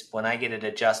myself is when I get it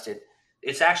adjusted,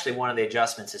 it's actually one of the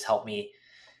adjustments has helped me.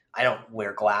 I don't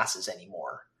wear glasses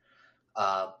anymore.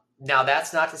 Now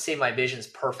that's not to say my vision's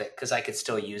perfect, because I could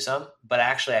still use them, but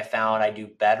actually I found I do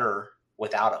better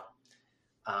without them.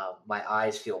 My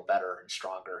eyes feel better and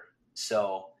stronger.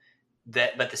 So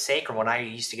but the sacrum, when I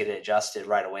used to get it adjusted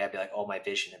right away, I'd be like, oh, my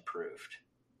vision improved.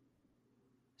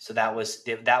 So that was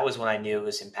when I knew it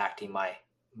was impacting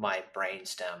my brain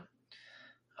stem.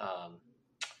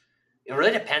 It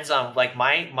really depends on, like,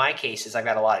 my cases. I've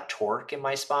got a lot of torque in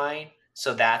my spine,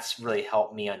 so that's really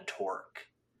helped me on torque.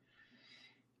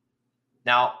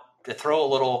 Now, to throw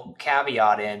a little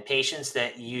caveat in, patients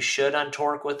that you should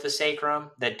untorque with the sacrum,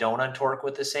 that don't untorque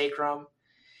with the sacrum,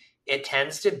 it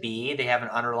tends to be they have an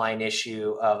underlying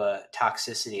issue of a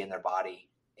toxicity in their body.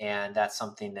 And that's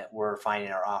something that we're finding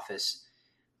in our office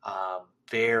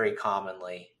very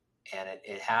commonly. And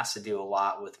it has to do a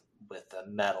lot with the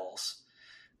metals,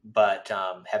 but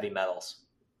heavy metals.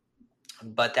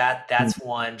 But that's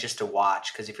one just to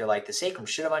watch, because if you're like, the sacrum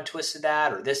should have untwisted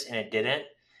that or this and it didn't,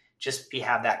 just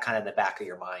have that kind of in the back of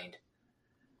your mind.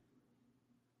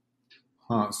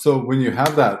 So when you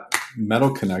have that metal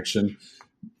connection,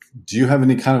 do you have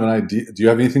any kind of an idea? Do you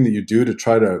have anything that you do to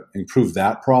try to improve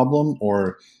that problem?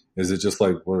 Or is it just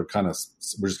like, we're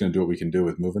just going to do what we can do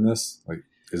with moving this? Like,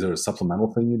 is there a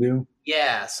supplemental thing you do?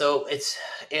 Yeah. So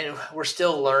we're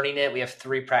still learning it. We have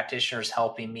 3 practitioners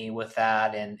helping me with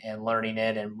that and learning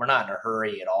it. And we're not in a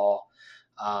hurry at all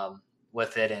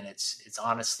with it. And it's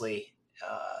honestly,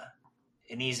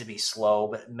 it needs to be slow,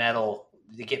 but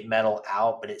to get metal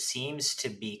out, but it seems to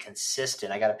be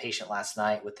consistent. I got a patient last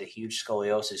night with a huge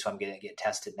scoliosis, so I'm going to get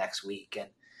tested next week and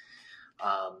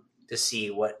to see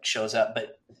what shows up.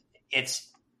 But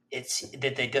it's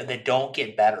that they don't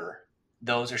get better.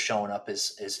 Those are showing up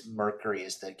as mercury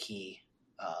is the key,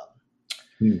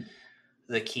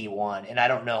 the key one. And I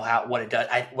don't know what it does.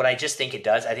 What I just think it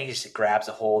does, I think it just grabs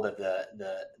a hold of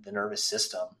the nervous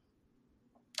system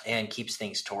and keeps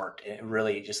things torqued. It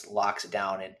really just locks it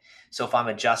down. And so if I'm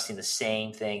adjusting the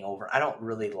same thing over, I don't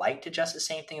really like to adjust the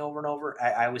same thing over and over.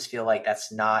 I always feel like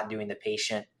that's not doing the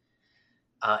patient.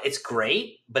 It's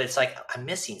great, but it's like I'm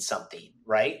missing something,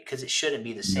 right? Because it shouldn't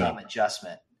be the same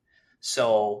adjustment.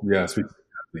 So yes,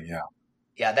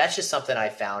 yeah, that's just something I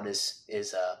found is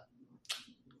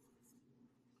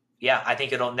I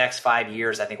think next 5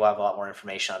 years, I think we'll have a lot more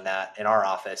information on that in our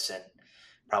office, and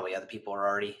probably other people are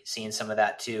already seeing some of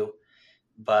that too.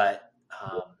 But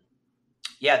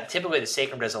typically the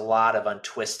sacrum does a lot of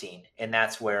untwisting, and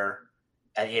that's where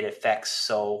it affects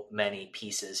so many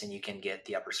pieces, and you can get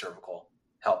the upper cervical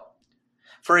help.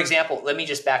 For example, let me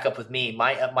just back up with me.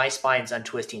 My spine's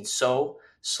untwisting so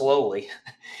slowly,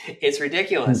 it's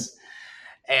ridiculous.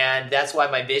 And that's why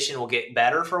my vision will get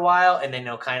better for a while, and then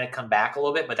it'll kind of come back a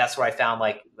little bit. But that's where I found,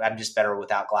 like, I'm just better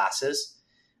without glasses.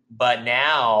 But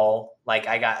now, like,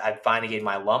 I'm finally getting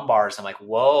my lumbars. I'm like,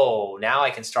 whoa, now I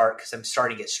can start, because I'm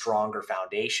starting to get stronger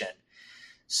foundation.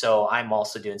 So I'm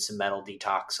also doing some metal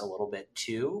detox a little bit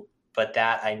too. But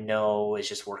that I know is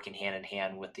just working hand in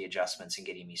hand with the adjustments and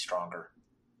getting me stronger.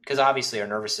 Because obviously our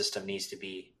nervous system needs to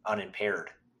be unimpaired.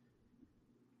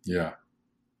 Yeah.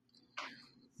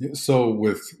 So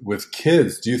with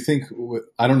kids, do you think,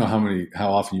 I don't know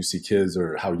how often you see kids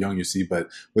or how young you see, but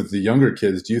with the younger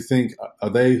kids, do you think, are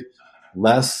they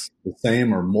less, the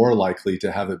same, or more likely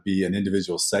to have it be an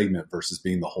individual segment versus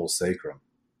being the whole sacrum?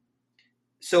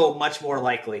 So much more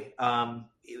likely.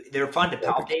 They're fun to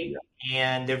palpate,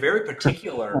 and they're very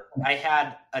particular. I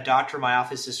had a doctor in my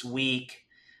office this week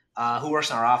who works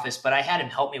in our office, but I had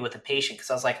him help me with a patient because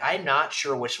I was like, I'm not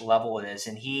sure which level it is.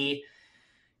 And he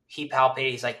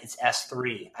palpated. He's like, it's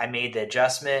S3. I made the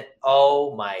adjustment.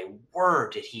 Oh my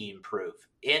word, did he improve?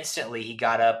 Instantly, he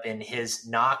got up and his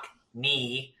knock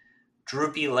knee,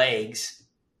 droopy legs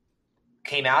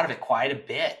came out of it quite a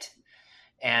bit.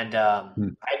 And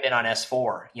I've been on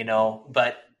S4,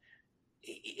 but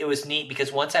it was neat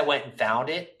because once I went and found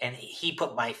it and he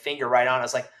put my finger right on it, I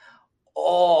was like,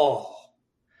 oh,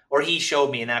 or he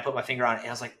showed me and then I put my finger on it and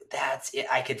I was like, that's it.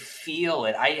 I could feel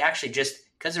it. I actually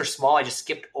because they're small, I just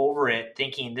skipped over it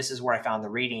thinking this is where I found the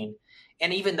reading.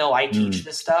 And even though I teach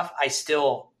this stuff, I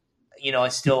still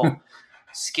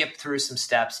skip through some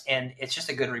steps, and it's just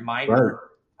a good reminder.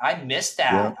 Right. I missed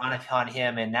that on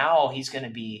him, and now he's going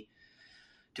to be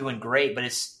doing great. But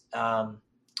it's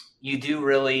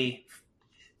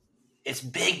it's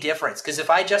big difference, because if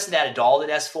I adjusted that adult at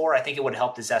S4, I think it would have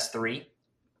helped his S3.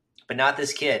 but not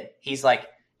this kid. He's like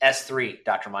S3,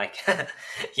 Dr. Mike.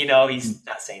 He's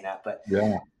not saying that, but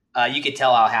Yeah. you could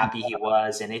tell how happy he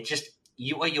was. And it just,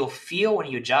 what you'll feel when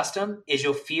you adjust him is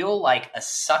you'll feel like a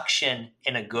suction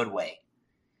in a good way.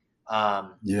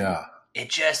 Yeah.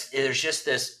 There's just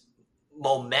this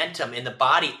momentum in the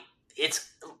body. It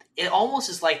almost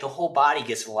is like the whole body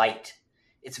gets light.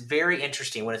 It's very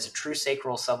interesting when it's a true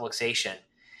sacral subluxation,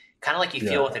 kind of like you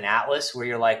feel with an atlas where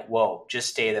you're like, whoa, just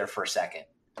stay there for a second.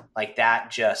 Like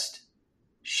that just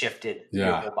shifted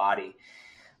your whole body.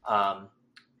 When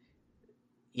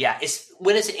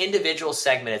it's an individual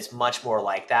segment, it's much more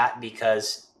like that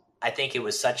because I think it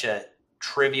was such a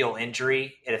trivial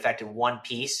injury. It affected one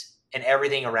piece and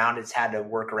everything around it's had to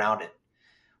work around it.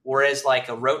 Whereas like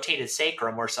a rotated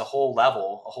sacrum where it's a whole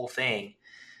level, a whole thing.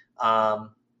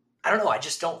 I don't know. I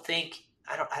just don't think,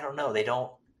 I don't know. They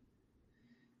don't,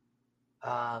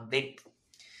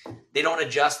 they don't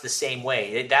adjust the same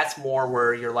way. That's more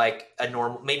where you're like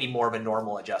maybe more of a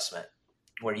normal adjustment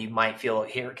where you might feel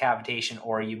hair cavitation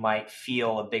or you might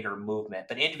feel a bigger movement,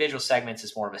 but individual segments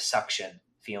is more of a suction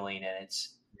feeling. And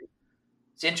it's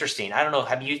interesting. I don't know.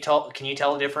 Can you tell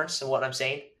the difference in what I'm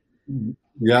saying?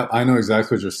 Yeah, I know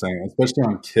exactly what you're saying, especially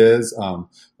on kids.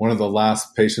 One of the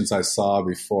last patients I saw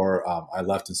before I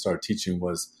left and started teaching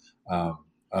was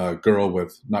a girl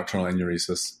with nocturnal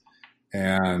enuresis,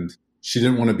 and she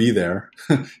didn't want to be there.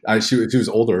 She was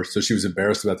older, so she was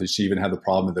embarrassed about this. She even had the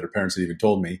problem that her parents had even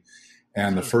told me.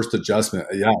 And the first adjustment,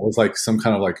 it was like some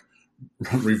kind of like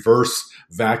reverse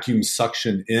vacuum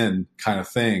suction in kind of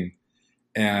thing.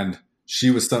 And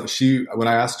when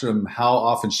I asked them how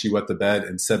often she wet the bed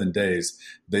in 7 days,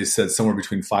 they said somewhere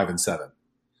between 5 and 7.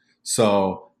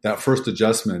 So that first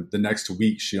adjustment, the next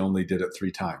week, she only did it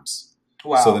 3 times.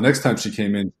 Wow. So the next time she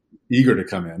came in, eager to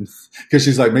come in because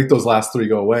she's like, make those last 3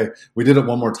 go away. We did it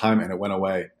one more time and it went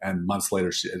away. And months later,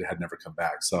 it had never come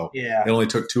back. So it only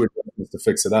took 2 adjustments to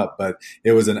fix it up, but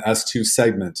it was an S2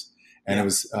 segment. And it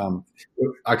was,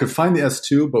 I could find the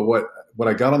S2, but what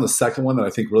I got on the second one that I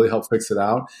think really helped fix it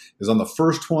out is on the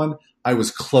first one, I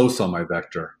was close on my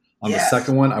vector. On the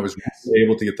second one, I was really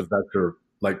able to get the vector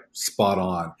like spot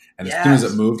on. And as soon as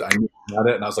it moved, I knew I had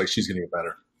it and I was like, she's going to get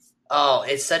better. Oh,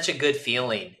 it's such a good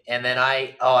feeling. And then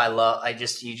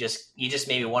you just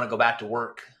made me want to go back to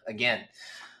work again.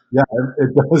 Yeah,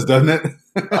 it does, doesn't it?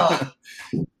 Oh.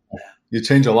 You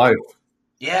change a life.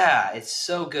 Yeah, it's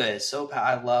so good.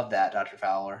 I love that, Dr.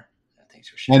 Fowler. Thanks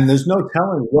for sharing. And there's no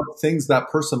telling what things that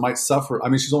person might suffer. I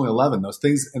mean, she's only 11. Those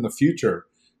things in the future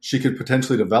she could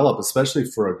potentially develop, especially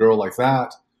for a girl like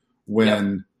that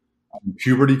when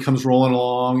puberty comes rolling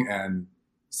along and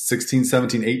 16,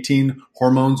 17, 18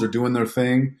 hormones are doing their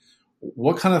thing.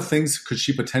 What kind of things could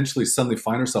she potentially suddenly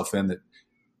find herself in that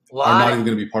are not even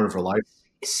going to be part of her life?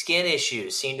 Skin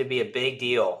issues seem to be a big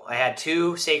deal. I had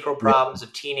 2 sacral problems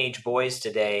of teenage boys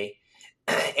today.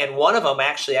 And one of them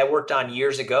actually I worked on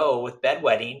years ago with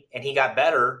bedwetting, and he got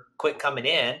better, quit coming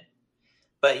in.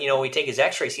 But, when we take his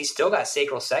x-rays, he's still got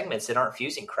sacral segments that aren't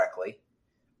fusing correctly.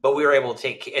 But we were able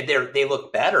to they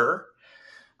look better.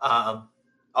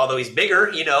 Although he's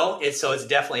bigger, so it's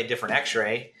definitely a different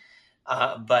x-ray.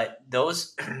 But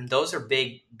those are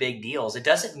big deals. It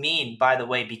doesn't mean, by the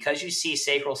way, because you see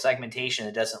sacral segmentation,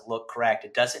 it doesn't look correct.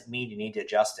 It doesn't mean you need to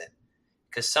adjust it,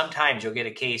 because sometimes you'll get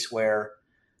a case where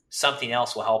something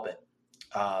else will help it.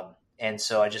 And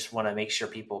so I just want to make sure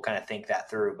people kind of think that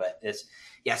through. But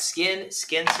skin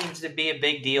seems to be a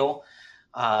big deal.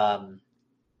 A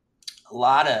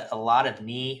lot of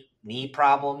knee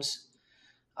problems.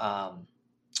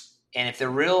 And if they're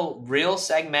real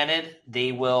segmented,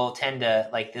 they will tend to,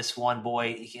 like this one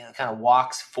boy, he kind of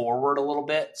walks forward a little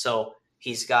bit. So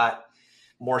he's got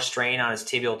more strain on his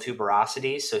tibial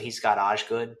tuberosities. So he's got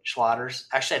Osgood Schlatters.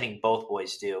 Actually, I think both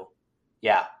boys do.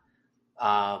 Yeah.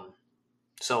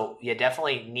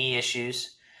 Definitely knee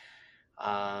issues.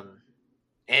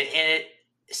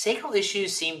 Sacral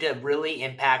issues seem to really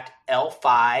impact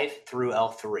L5 through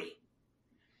L3.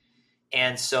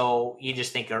 And so you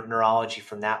just think neurology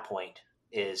from that point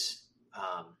is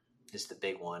the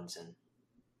big ones. And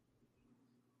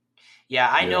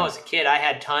I know as a kid I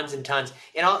had tons and tons.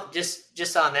 And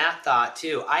just on that thought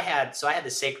too, I had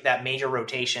that major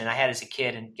rotation I had as a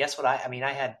kid, and guess what? I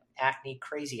had acne,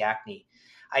 crazy acne.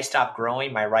 I stopped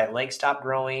growing. My right leg stopped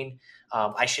growing.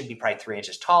 I should be probably 3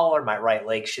 inches taller. My right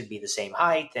leg should be the same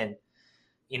height. And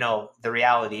the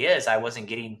reality is I wasn't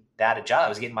getting that adjusted. I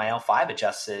was getting my L5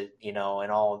 adjusted, and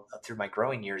all through my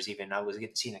growing years. Even I was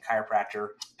seeing a chiropractor,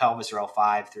 pelvis or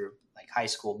L5 through like high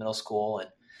school, middle school, and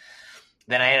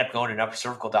then I ended up going to an upper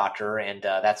cervical doctor, and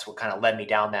that's what kind of led me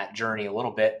down that journey a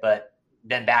little bit. But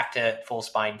been back to full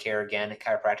spine care again at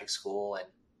chiropractic school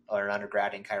or an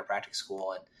undergrad in chiropractic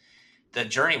school. And the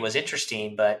journey was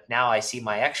interesting, but now I see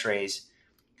my x-rays.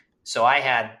 So I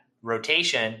had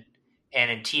rotation, and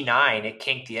in T9, it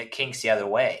kinks the other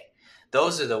way.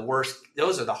 Those are the worst.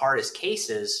 Those are the hardest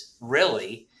cases,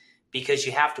 really, because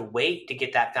you have to wait to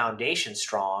get that foundation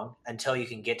strong until you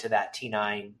can get to that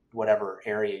T9, whatever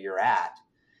area you're at.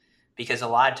 Because a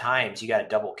lot of times you got a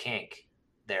double kink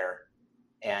there,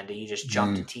 and you just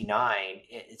jump to T9.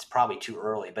 It's probably too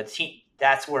early. But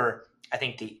that's where I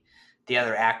think the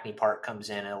other acne part comes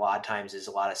in, and a lot of times is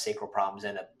a lot of sacral problems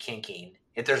end up kinking.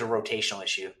 If there's a rotational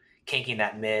issue, kinking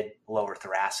that mid-lower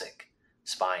thoracic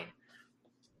spine.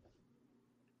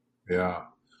 Yeah.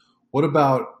 What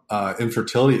about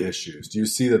infertility issues? Do you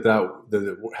see that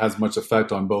it has much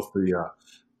effect on both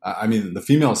the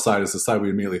female side is the side we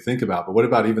immediately think about, but what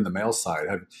about even the male side?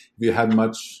 Have you had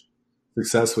much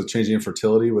success with changing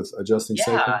infertility with adjusting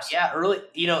sacrums? Yeah.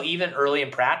 Even early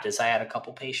in practice, I had a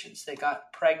couple patients that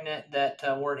got pregnant that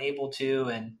weren't able to,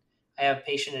 and I have a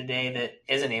patient today that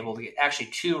isn't able to get, actually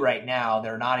two right now,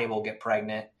 they're not able to get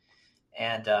pregnant.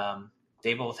 And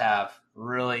they both have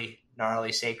really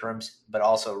gnarly sacrums, but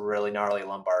also really gnarly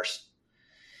lumbars.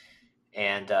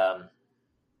 And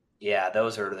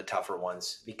those are the tougher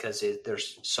ones because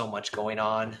there's so much going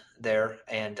on there.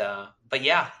 And but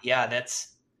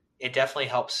it definitely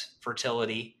helps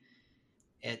fertility.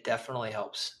 It definitely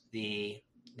helps the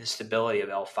stability of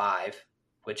L5,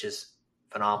 which is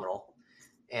phenomenal.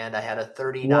 And I had a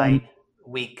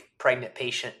 39-week pregnant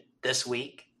patient this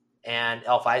week, and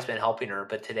L5 has been helping her.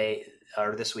 But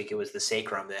this week, it was the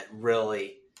sacrum that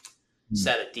really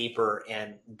set it deeper,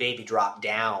 and baby dropped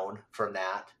down from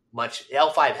that. Much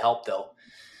L5 helped though,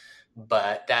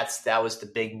 but that was the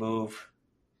big move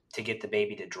to get the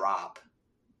baby to drop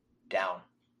down.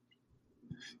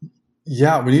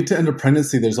 Yeah, when you get to end of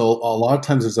pregnancy, there's a lot of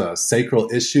times there's a sacral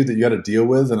issue that you got to deal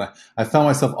with, and I found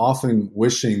myself often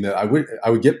wishing that I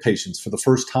would get patients for the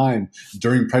first time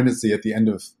during pregnancy at the end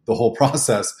of the whole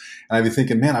process, and I'd be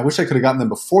thinking, man, I wish I could have gotten them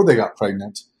before they got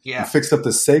pregnant and fixed up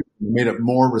the sacrum and made it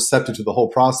more receptive to the whole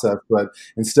process. But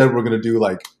instead, we're going to do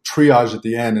like triage at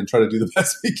the end and try to do the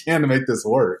best we can to make this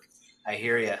work. I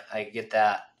hear you. I get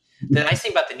that. The nice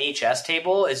thing about the knee chest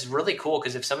table is really cool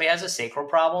because if somebody has a sacral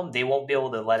problem, they won't be able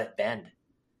to let it bend.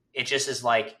 It just is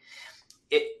like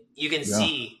it. You can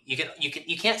see you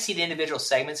can't see the individual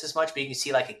segments as much, but you can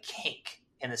see like a kink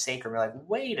in the sacrum. You're like,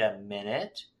 wait a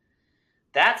minute,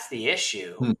 that's the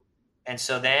issue. And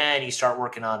so then you start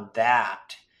working on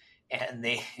that, and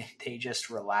they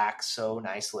just relax so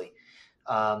nicely.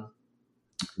 Also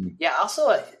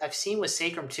I've seen with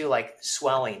sacrum too, like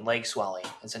swelling, leg swelling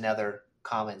is another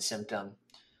common symptom.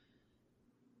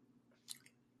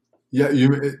 Yeah,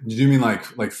 do you mean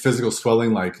like physical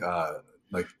swelling, like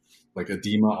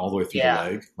edema all the way through the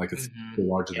leg, like it's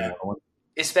larger than the other one?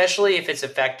 Especially if it's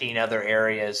affecting other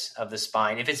areas of the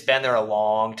spine. If it's been there a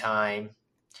long time,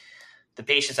 the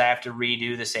patients I have to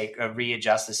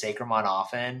readjust the sacrum on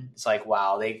often. It's like,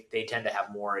 wow, they tend to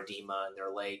have more edema in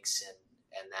their legs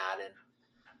and that. And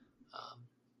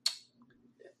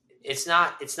it's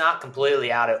not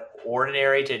completely out of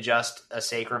ordinary to adjust a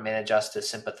sacrum and adjust a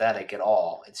sympathetic at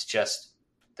all. It's just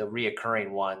the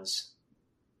reoccurring ones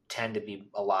tend to be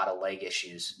a lot of leg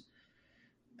issues,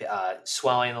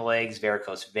 swelling in the legs,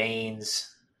 varicose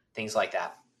veins, things like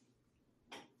that.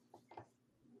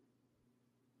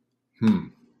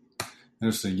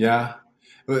 Interesting. Yeah,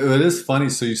 it is funny.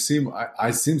 So you see,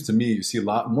 it seems to me you see a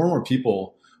lot more and more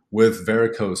people with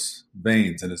varicose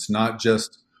veins, and it's not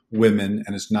just women,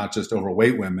 and it's not just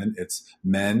overweight women. It's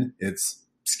men. It's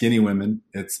skinny women.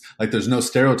 It's like there's no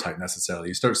stereotype necessarily.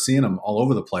 You start seeing them all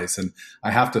over the place, and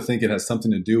I have to think it has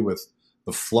something to do with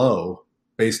the flow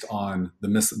based on the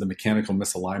mechanical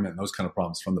misalignment and those kind of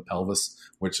problems from the pelvis,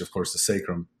 which of course the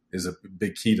sacrum is a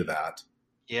big key to that.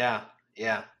 Yeah.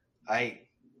 I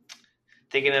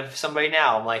thinking of somebody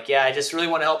now. I'm like, I just really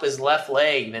want to help his left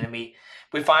leg. And we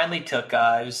finally took,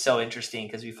 it was so interesting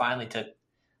because we finally took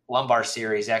lumbar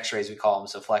series x-rays, we call them.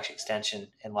 So flexion extension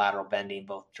and lateral bending,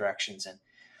 both directions. And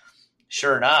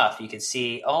sure enough, you can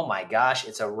see, oh my gosh,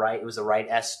 it was a right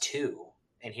S2.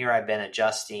 And here I've been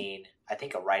adjusting, I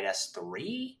think a right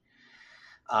S3.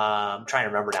 I'm trying to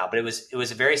remember now, but it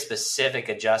was a very specific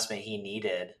adjustment he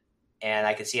needed. And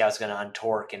I could see how it's going to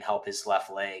untorque and help his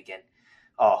left leg. And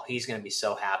he's going to be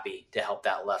so happy to help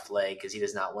that left leg because he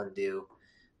does not want to do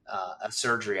a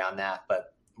surgery on that.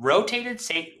 But rotated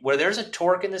where there's a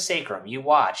torque in the sacrum, you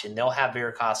watch, and they'll have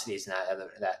varicosities in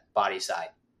that body side.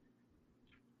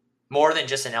 More than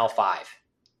just an L5.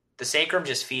 The sacrum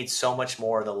just feeds so much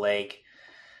more of the leg.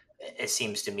 it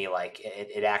seems to me like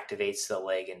it activates the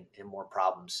leg and more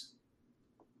problems.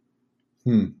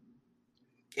 Hmm.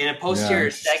 In a Yeah, posterior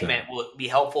interesting. segment will be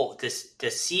helpful to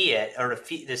see it, or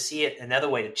to see it. Another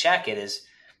way to check it is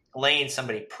laying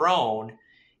somebody prone,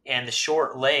 and the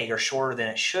short leg, or shorter than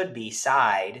it should be,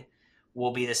 side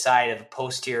will be the side of a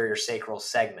posterior sacral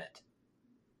segment,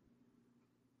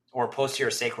 or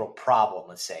posterior sacral problem,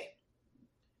 let's say.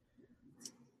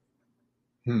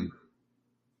 Hmm.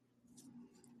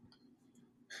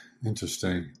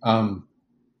 Interesting.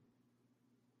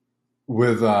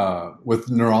 With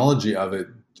neurology of it,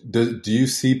 do you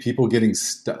see people getting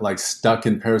stuck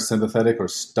in parasympathetic or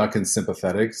stuck in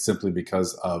sympathetic simply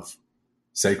because of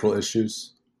sacral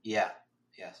issues? Yeah.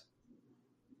 Yes.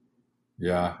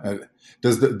 Yeah.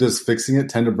 Does fixing it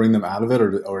tend to bring them out of it,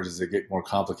 or does it get more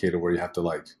complicated where you have to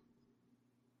like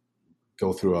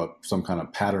go through some kind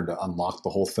of pattern to unlock the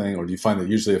whole thing, or do you find that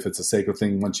usually if it's a sacral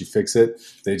thing, once you fix it,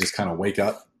 they just kind of wake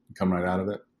up and come right out of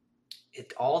it?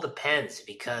 It all depends,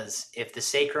 because if the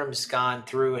sacrum's gone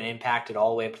through and impacted all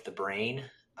the way up to the brain,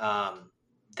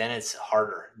 then it's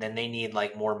harder. Then they need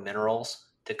like more minerals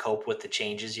to cope with the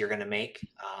changes you're going to make.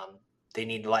 They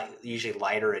need usually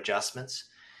lighter adjustments.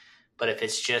 But if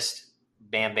it's just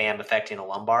bam bam affecting a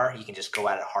lumbar, you can just go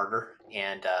at it harder,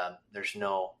 and there's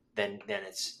no then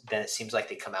it seems like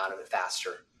they come out of it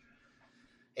faster.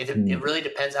 It Hmm. really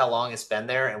depends how long it's been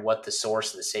there and what the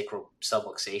source of the sacral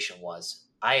subluxation was.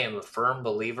 I am a firm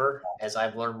believer, as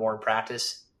I've learned more in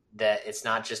practice, that it's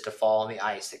not just a fall on the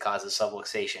ice that causes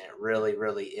subluxation. It really,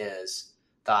 really is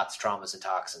thoughts, traumas, and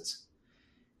toxins.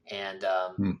 And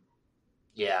Hmm.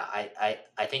 yeah,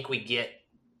 I think we get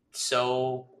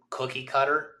so cookie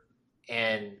cutter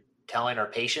and telling our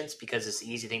patients because it's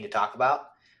the easy thing to talk about.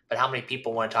 But how many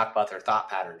people want to talk about their thought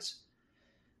patterns?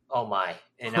 Oh my,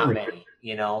 and not many,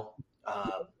 you know.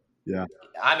 Um, Yeah.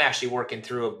 I'm actually working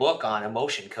through a book on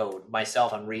emotion code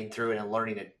myself. I'm reading through it and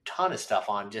learning a ton of stuff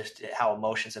on just how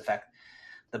emotions affect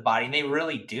the body. And they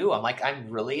really do. I'm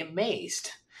really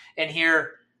amazed. And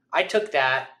here, I took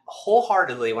that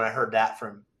wholeheartedly when I heard that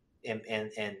from in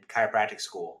chiropractic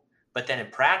school. But then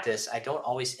in practice, I don't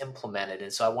always implement it.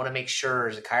 And so I want to make sure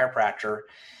as a chiropractor,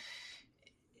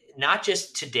 not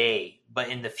just today, but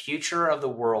in the future of the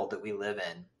world that we live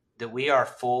in, that we are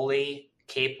fully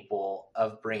capable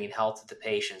of bringing health to the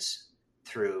patients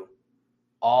through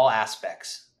all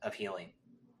aspects of healing.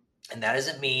 And that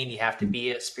doesn't mean you have to Hmm.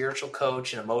 be a spiritual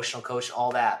coach, an emotional coach, and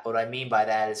all that. But what I mean by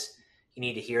that is you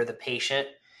need to hear the patient.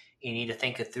 You need to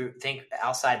think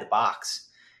outside the box.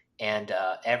 And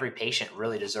every patient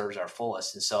really deserves our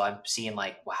fullest. And so I'm seeing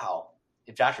like, wow,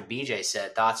 if Dr. BJ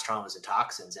said thoughts, traumas, and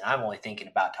toxins, and I'm only thinking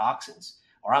about toxins,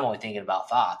 or I'm only thinking about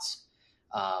thoughts,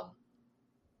 um,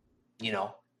 you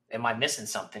know, am I missing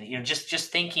something? You know,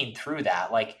 just thinking through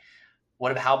that, like,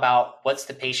 how about what's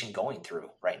the patient going through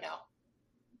right now?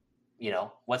 You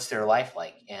know, what's their life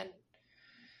like? And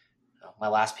my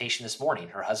last patient this morning,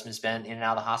 her husband's been in and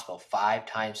out of the hospital 5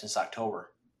 times since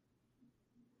October.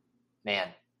 Man,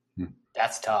 Hmm.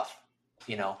 that's tough,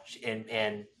 you know,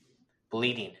 and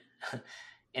bleeding,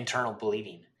 internal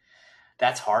bleeding.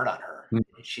 That's hard on her. Hmm.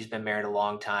 She's been married a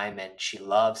long time and she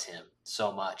loves him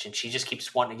so much. And she just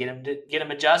keeps wanting to get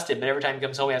him adjusted. But every time he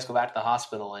comes home, he has to go back to the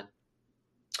hospital. And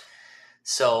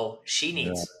so she Yeah.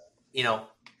 needs, you know,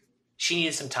 she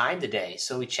needed some time today.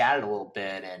 So we chatted a little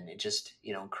bit and it just,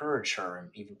 you know, encouraged her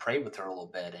and even prayed with her a little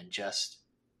bit. And just,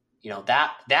 you know,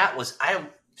 that was,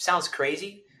 sounds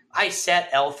crazy. I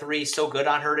set L3 so good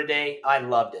on her today. I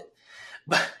loved it.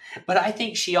 But I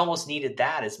think she almost needed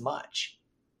that as much,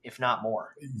 if not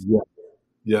more. Yeah.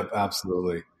 Yep.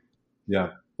 Absolutely.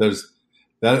 Yeah. There's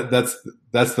that's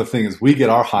the thing is we get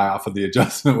our high off of the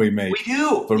adjustment we We make,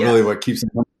 do. but really Yes. what keeps it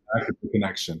coming back is the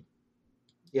connection.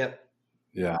 Yep.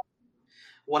 Yeah.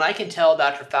 When I can tell,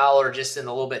 Dr. Fowler, just in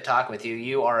a little bit talking with you,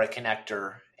 you are a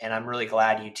connector, and I'm really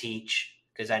glad you teach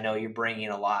because I know you're bringing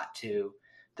a lot to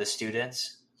the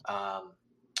students um,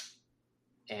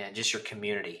 and just your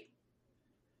community.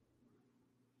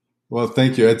 Well,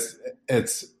 thank you.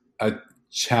 It's a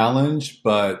challenge,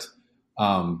 but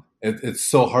it's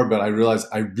so hard. But I realize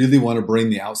I really want to bring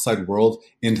the outside world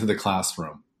into the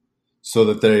classroom so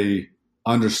that they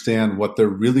understand what they're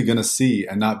really going to see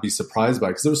and not be surprised by.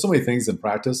 Because there were so many things in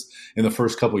practice in the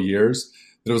first couple of years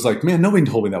that it was like, man, nobody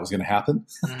told me that was going to happen,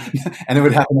 Mm-hmm. and it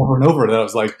would happen over and over. And I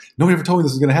was like, nobody ever told me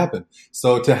this was going to happen.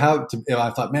 So I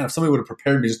thought, man, if somebody would have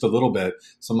prepared me just a little bit,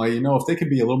 so I'm like, if they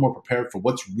could be a little more prepared for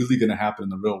what's really going to happen in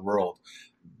the real world,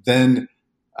 then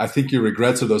I think your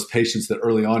regrets are those patients that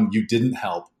early on you didn't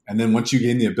help, and then once you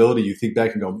gain the ability, you think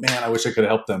back and go, man, I wish I could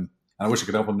have helped them, and I wish I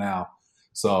could help them now.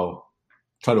 So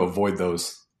try to avoid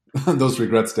those. those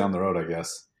regrets down the road, I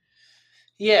guess.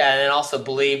 Yeah, and then also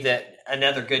believe that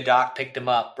another good doc picked him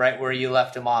up right where you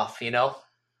left him off, you know?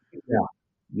 Yeah.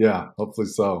 Yeah, hopefully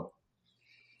so.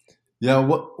 Yeah,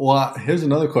 well, here's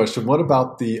another question. What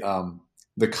about the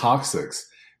coccyx?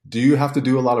 Do you have to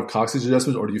do a lot of coccyx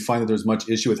adjustments, or do you find that there's much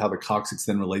issue with how the coccyx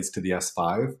then relates to the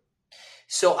S5?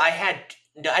 So I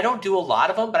don't do a lot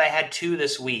of them, but I had two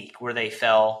this week where they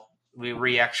fell. We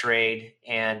re-X-rayed,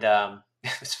 and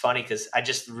it's funny because I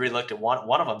just re-looked at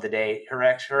one of them today. Her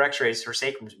X-rays, her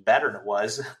sacrum's better than it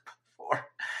was before.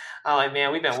 I'm like,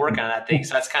 man, we've been working on that thing,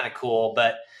 so that's kind of cool.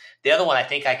 But the other one, I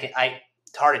think I can.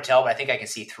 It's hard to tell, but I think I can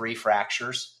see three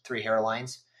fractures, three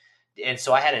hairlines. And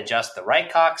so I had to adjust the right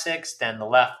coccyx, then the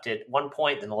left at one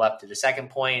point, then the left at the second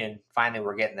point, and finally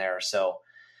we're getting there. So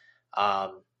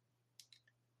um,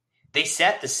 they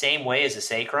set the same way as the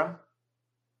sacrum.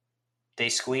 They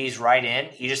squeeze right in.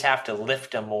 You just have to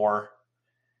lift them more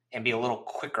and be a little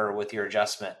quicker with your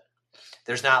adjustment.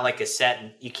 There's not like a set,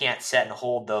 and you can't set and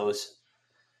hold those.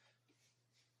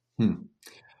 Hmm.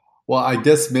 Well, I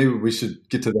guess maybe we should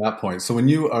get to that point. So when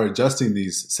you are adjusting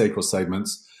these sacral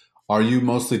segments, are you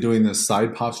mostly doing this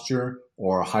side posture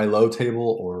or high-low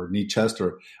table or knee chest,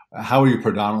 or how are you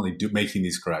predominantly making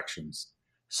these corrections?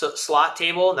 So slot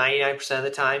table, 99% of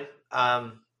the time.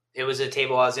 It was a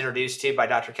table I was introduced to by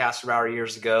Dr. Castlebauer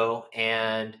years ago,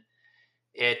 and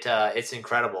it's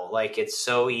incredible. Like it's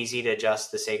so easy to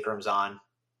adjust the sacrums on,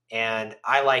 and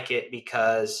I like it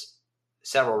because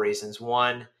several reasons.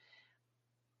 One,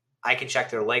 I can check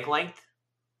their leg length.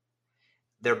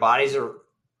 Their bodies are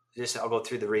just. I'll go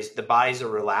through the reason. The bodies are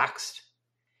relaxed.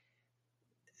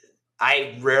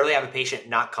 I rarely have a patient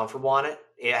not comfortable on it.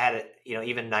 I had a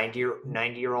even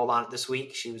 90-year old on it this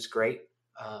week. She was great.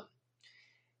 Um,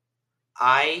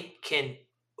 I can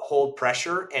hold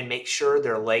pressure and make sure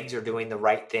their legs are doing the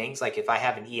right things. Like if I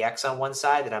have an EX on one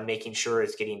side that I'm making sure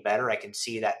it's getting better, I can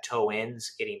see that toe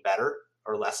in's getting better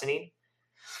or lessening.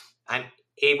 I'm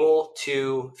able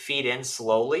to feed in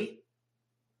slowly.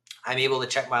 I'm able to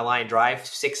check my line drive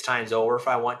 6 times over if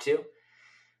I want to.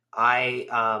 I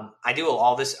do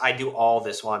all this. I do all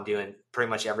this while I'm doing pretty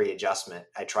much every adjustment.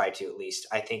 I try to at least.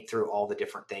 I think through all the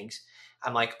different things.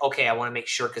 I'm like, okay, I want to make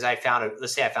sure because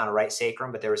let's say I found a right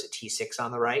sacrum, but there was a T6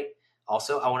 on the right.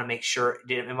 Also, I want to make sure.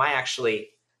 I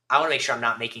want to make sure I'm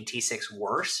not making T6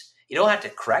 worse. You don't have to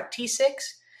correct T6,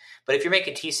 but if you're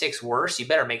making T6 worse, you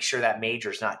better make sure that major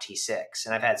is not T6.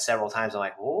 And I've had several times. I'm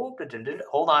like, whoa,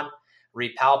 hold on,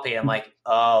 repalpate. I'm like,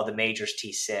 oh, the major's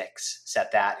T6.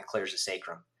 Set that, it clears the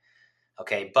sacrum.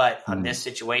 Okay, but on Hmm. this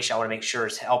situation, I want to make sure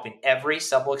it's helping every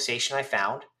subluxation I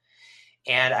found.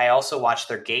 And I also watch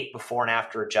their gait before and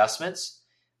after adjustments.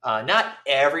 Not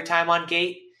every time on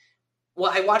gait.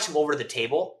 Well, I watch them over the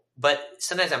table, but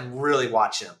sometimes I'm really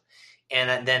watching them.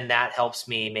 And then that helps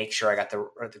me make sure I got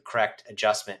the correct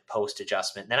adjustment, post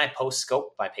adjustment. Then I post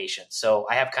scope my patients. So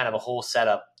I have kind of a whole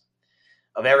setup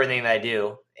of everything that I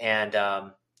do. And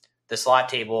the slot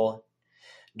table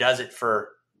does it for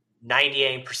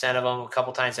 98% of them. A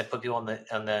couple times I put people on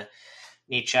the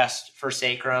knee chest for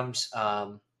sacrums,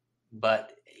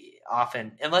 but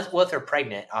often, if they're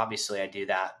pregnant, obviously I do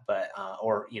that. But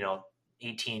or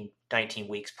 18, 19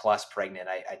 weeks plus pregnant,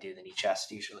 I do the knee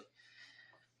chest usually.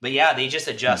 But yeah, they just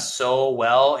Hmm. adjust so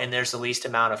well, and there's the least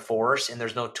amount of force, and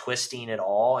there's no twisting at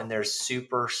all, and there's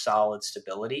super solid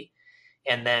stability.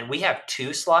 And then we have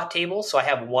two slot tables. So I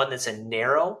have one that's a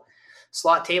narrow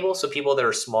slot table. So people that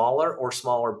are smaller or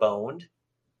smaller boned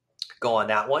go on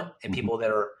that one. And Mhm. people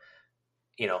that are,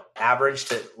 average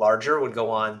to larger would go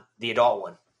on the adult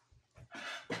one.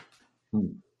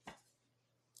 Hmm.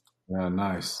 Yeah,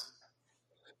 nice.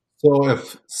 So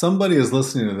if somebody is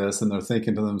listening to this and they're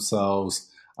thinking to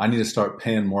themselves, I need to start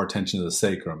paying more attention to the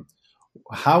sacrum,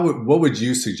 what would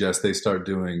you suggest they start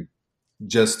doing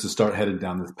just to start headed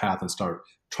down this path and start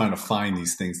trying to find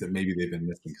these things that maybe they've been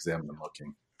missing because they haven't been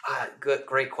looking?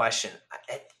 Great question.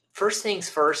 First things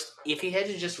first, if you had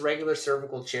to just regular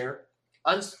cervical chair,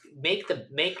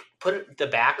 put the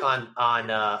back on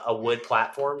a wood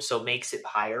platform so it makes it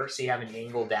higher. So you have an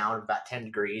angle down about 10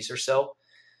 degrees or so.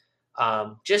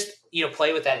 Just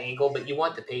play with that angle, but you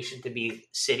want the patient to be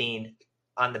sitting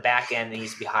on the back end,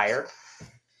 needs to be higher.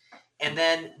 And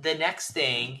then the next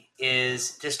thing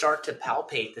is to start to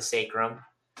palpate the sacrum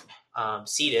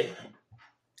seated,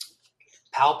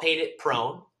 palpate it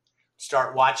prone,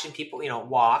 start watching people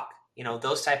walk,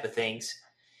 those type of things.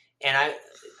 And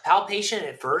palpation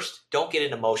at first, don't get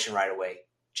into motion right away.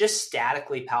 Just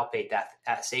statically palpate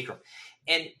that sacrum.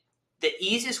 And the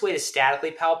easiest way to statically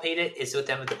palpate it is with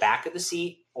them at the back of the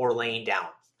seat or laying down.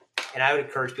 And I would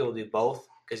encourage people to do both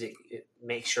because it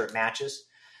makes sure it matches.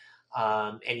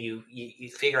 and you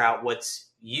figure out what's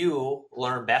you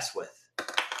learn best with.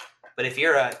 But if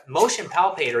you're a motion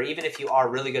palpator, even if you are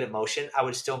really good at motion, I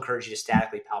would still encourage you to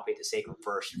statically palpate the sacrum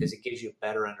first, because it gives you a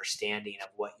better understanding of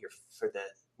what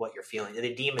you're feeling.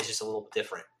 The edema is just a little bit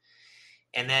different.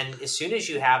 And then as soon as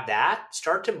you have that,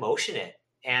 start to motion it.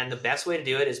 And the best way to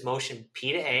do it is motion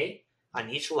P to A on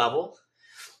each level,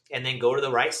 and then go to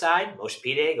the right side, motion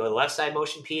P to A, go to the left side,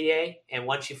 motion P to A. And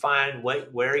once you find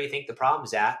where you think the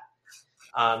problem's at,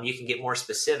 you can get more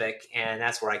specific, and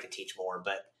that's where I can teach more.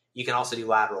 But you can also do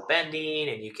lateral bending,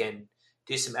 and you can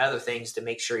do some other things to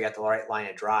make sure you got the right line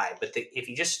of drive. But if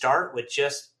you just start with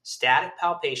just static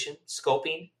palpation,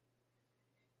 scoping,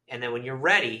 and then when you're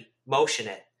ready, motion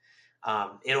it.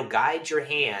 It'll guide your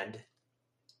hand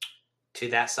to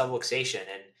that subluxation.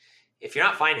 And if you're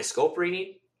not finding a scope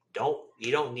reading,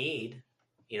 you don't need,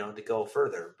 to go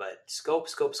further. But scope.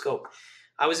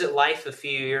 I was at Life a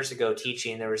few years ago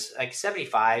teaching. There was like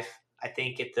 75, I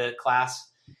think, at the class.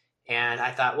 And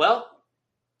I thought, well,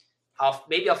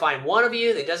 maybe I'll find one of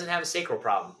you that doesn't have a sacral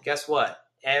problem. Guess what?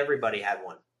 Everybody had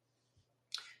one.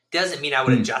 Doesn't mean I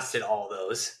would have adjusted all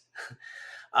those.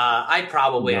 I'd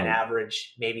probably on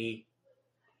average, maybe,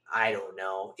 I don't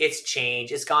know. It's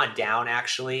changed. It's gone down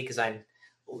actually, because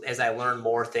as I learn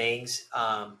more things,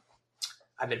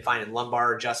 I've been finding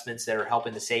lumbar adjustments that are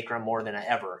helping the sacrum more than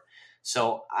ever.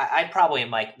 So I probably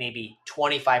am like maybe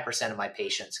 25% of my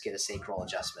patients get a sacral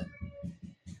adjustment.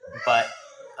 But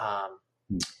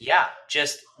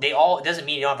it doesn't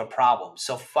mean you don't have a problem.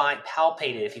 So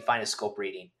palpate it if you find a scope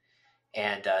reading,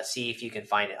 and see if you can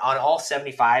find it. On all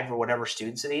 75 or whatever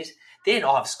students of these, they didn't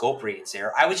all have scope readings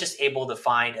there. I was just able to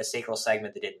find a sacral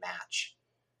segment that didn't match,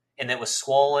 and that was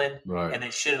swollen, and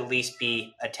that should at least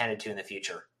be attended to in the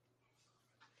future.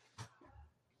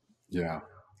 Yeah.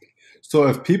 So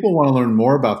if people want to learn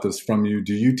more about this from you,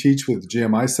 do you teach with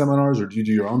GMI seminars, or do you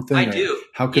do your own thing? I do.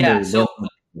 How can they learn?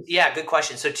 Yeah, good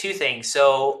question. So two things.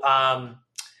 So I'm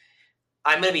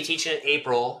going to be teaching in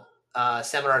April.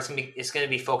 Seminar it's going to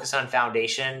be focused on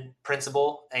foundation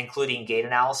principle, including gait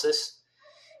analysis.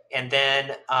 And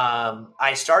then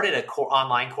I started an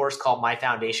online course called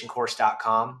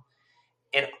myfoundationcourse.com.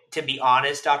 And to be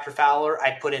honest, Dr. Fowler,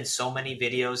 I put in so many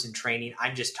videos and training.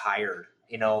 I'm just tired,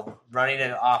 running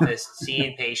an office,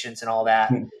 seeing patients and all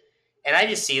that. And I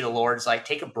just see the Lord's like,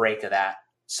 take a break of that.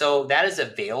 So that is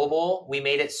available. We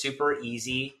made it super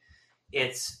easy.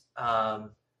 It's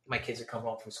my kids are coming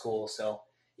home from school, so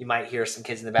you might hear some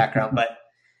kids in the background. But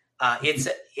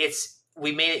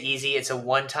we made it easy. It's a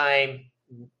one-time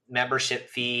membership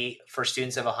fee for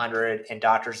students of 100 and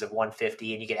doctors of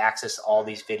 150, and you get access to all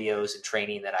these videos and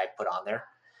training that I put on there.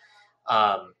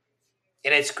 And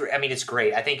it's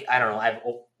great. I think, I don't know, I have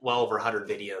well over 100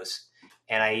 videos,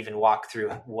 and I even walk through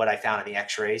what I found on the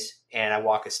x-rays, and I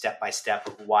walk a step-by-step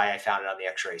of why I found it on the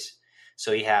x-rays.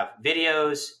 So you have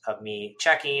videos of me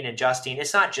checking, adjusting.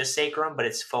 It's not just sacrum, but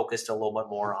it's focused a little bit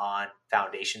more on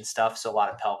foundation stuff. So a lot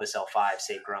of pelvis, L5,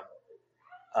 sacrum,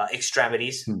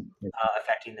 extremities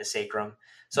affecting the sacrum.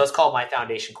 So it's called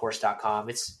myfoundationcourse.com.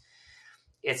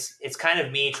 It's kind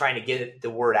of me trying to get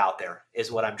the word out there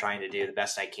is what I'm trying to do the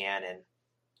best I can. And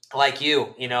like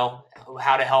you,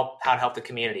 how to help the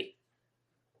community.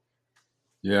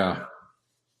 Yeah.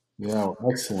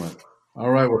 Excellent. All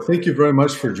right. Well, thank you very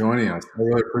much for joining us. I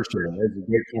really appreciate it. It's a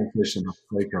great conversation with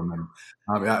sacrum,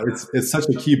 and it's such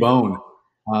a key bone,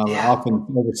 often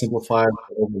oversimplified,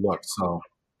 overlooked. So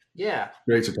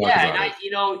great to talk about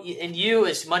it. And you,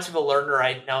 as much of a learner,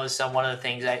 I know one of the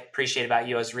things I appreciate about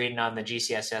you, I was reading on the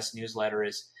GCSS newsletter,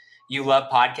 is you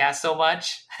love podcasts so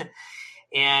much.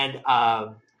 And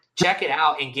check it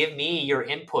out and give me your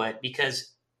input,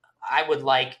 because I would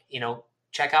like,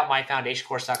 check out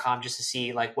myfoundationcourse.com just to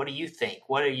see, like, what do you think?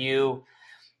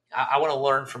 I want to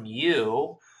learn from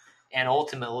you, and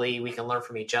ultimately we can learn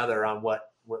from each other on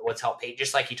what's helped.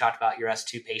 Just like you talked about your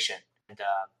S2 patient, and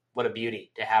what a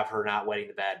beauty to have her not wetting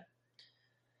the bed.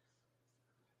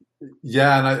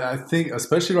 Yeah, and I think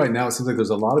especially right now, it seems like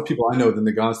there's a lot of people I know in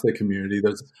the Gonstead community.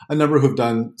 There's a number who've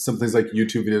done some things like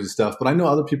YouTube videos and stuff, but I know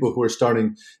other people who are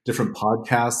starting different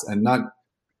podcasts, and not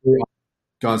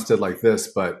Gonstead like this,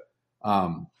 but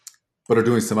are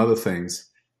doing some other things.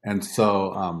 And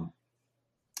so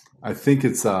I think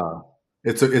it's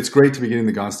great to be getting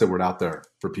the Gonstead word out there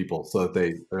for people, so that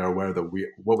they're aware that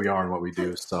what we are and what we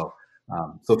do. So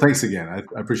thanks again. I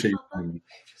appreciate you joining me.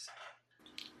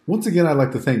 Once again, I'd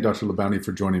like to thank Dr. LaBounty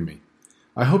for joining me.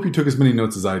 I hope you took as many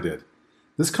notes as I did.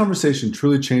 This conversation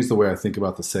truly changed the way I think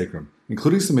about the sacrum,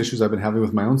 including some issues I've been having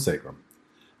with my own sacrum.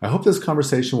 I hope this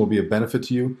conversation will be a benefit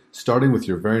to you, starting with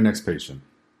your very next patient.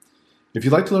 If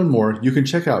you'd like to learn more, you can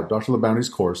check out Dr. LaBounty's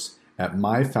course at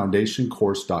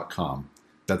myfoundationcourse.com.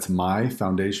 That's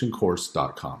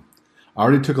myfoundationcourse.com. I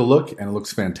already took a look and it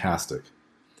looks fantastic.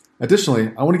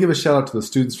 Additionally, I want to give a shout out to the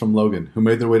students from Logan who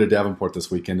made their way to Davenport this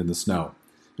weekend in the snow.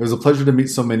 It was a pleasure to meet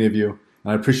so many of you,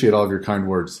 and I appreciate all of your kind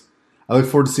words. I look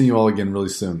forward to seeing you all again really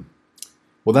soon.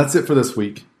 Well, that's it for this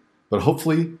week, but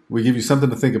hopefully we give you something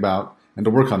to think about and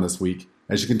to work on this week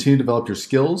as you continue to develop your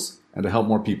skills and to help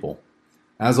more people.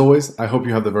 As always, I hope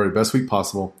you have the very best week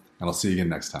possible, and I'll see you again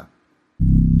next time.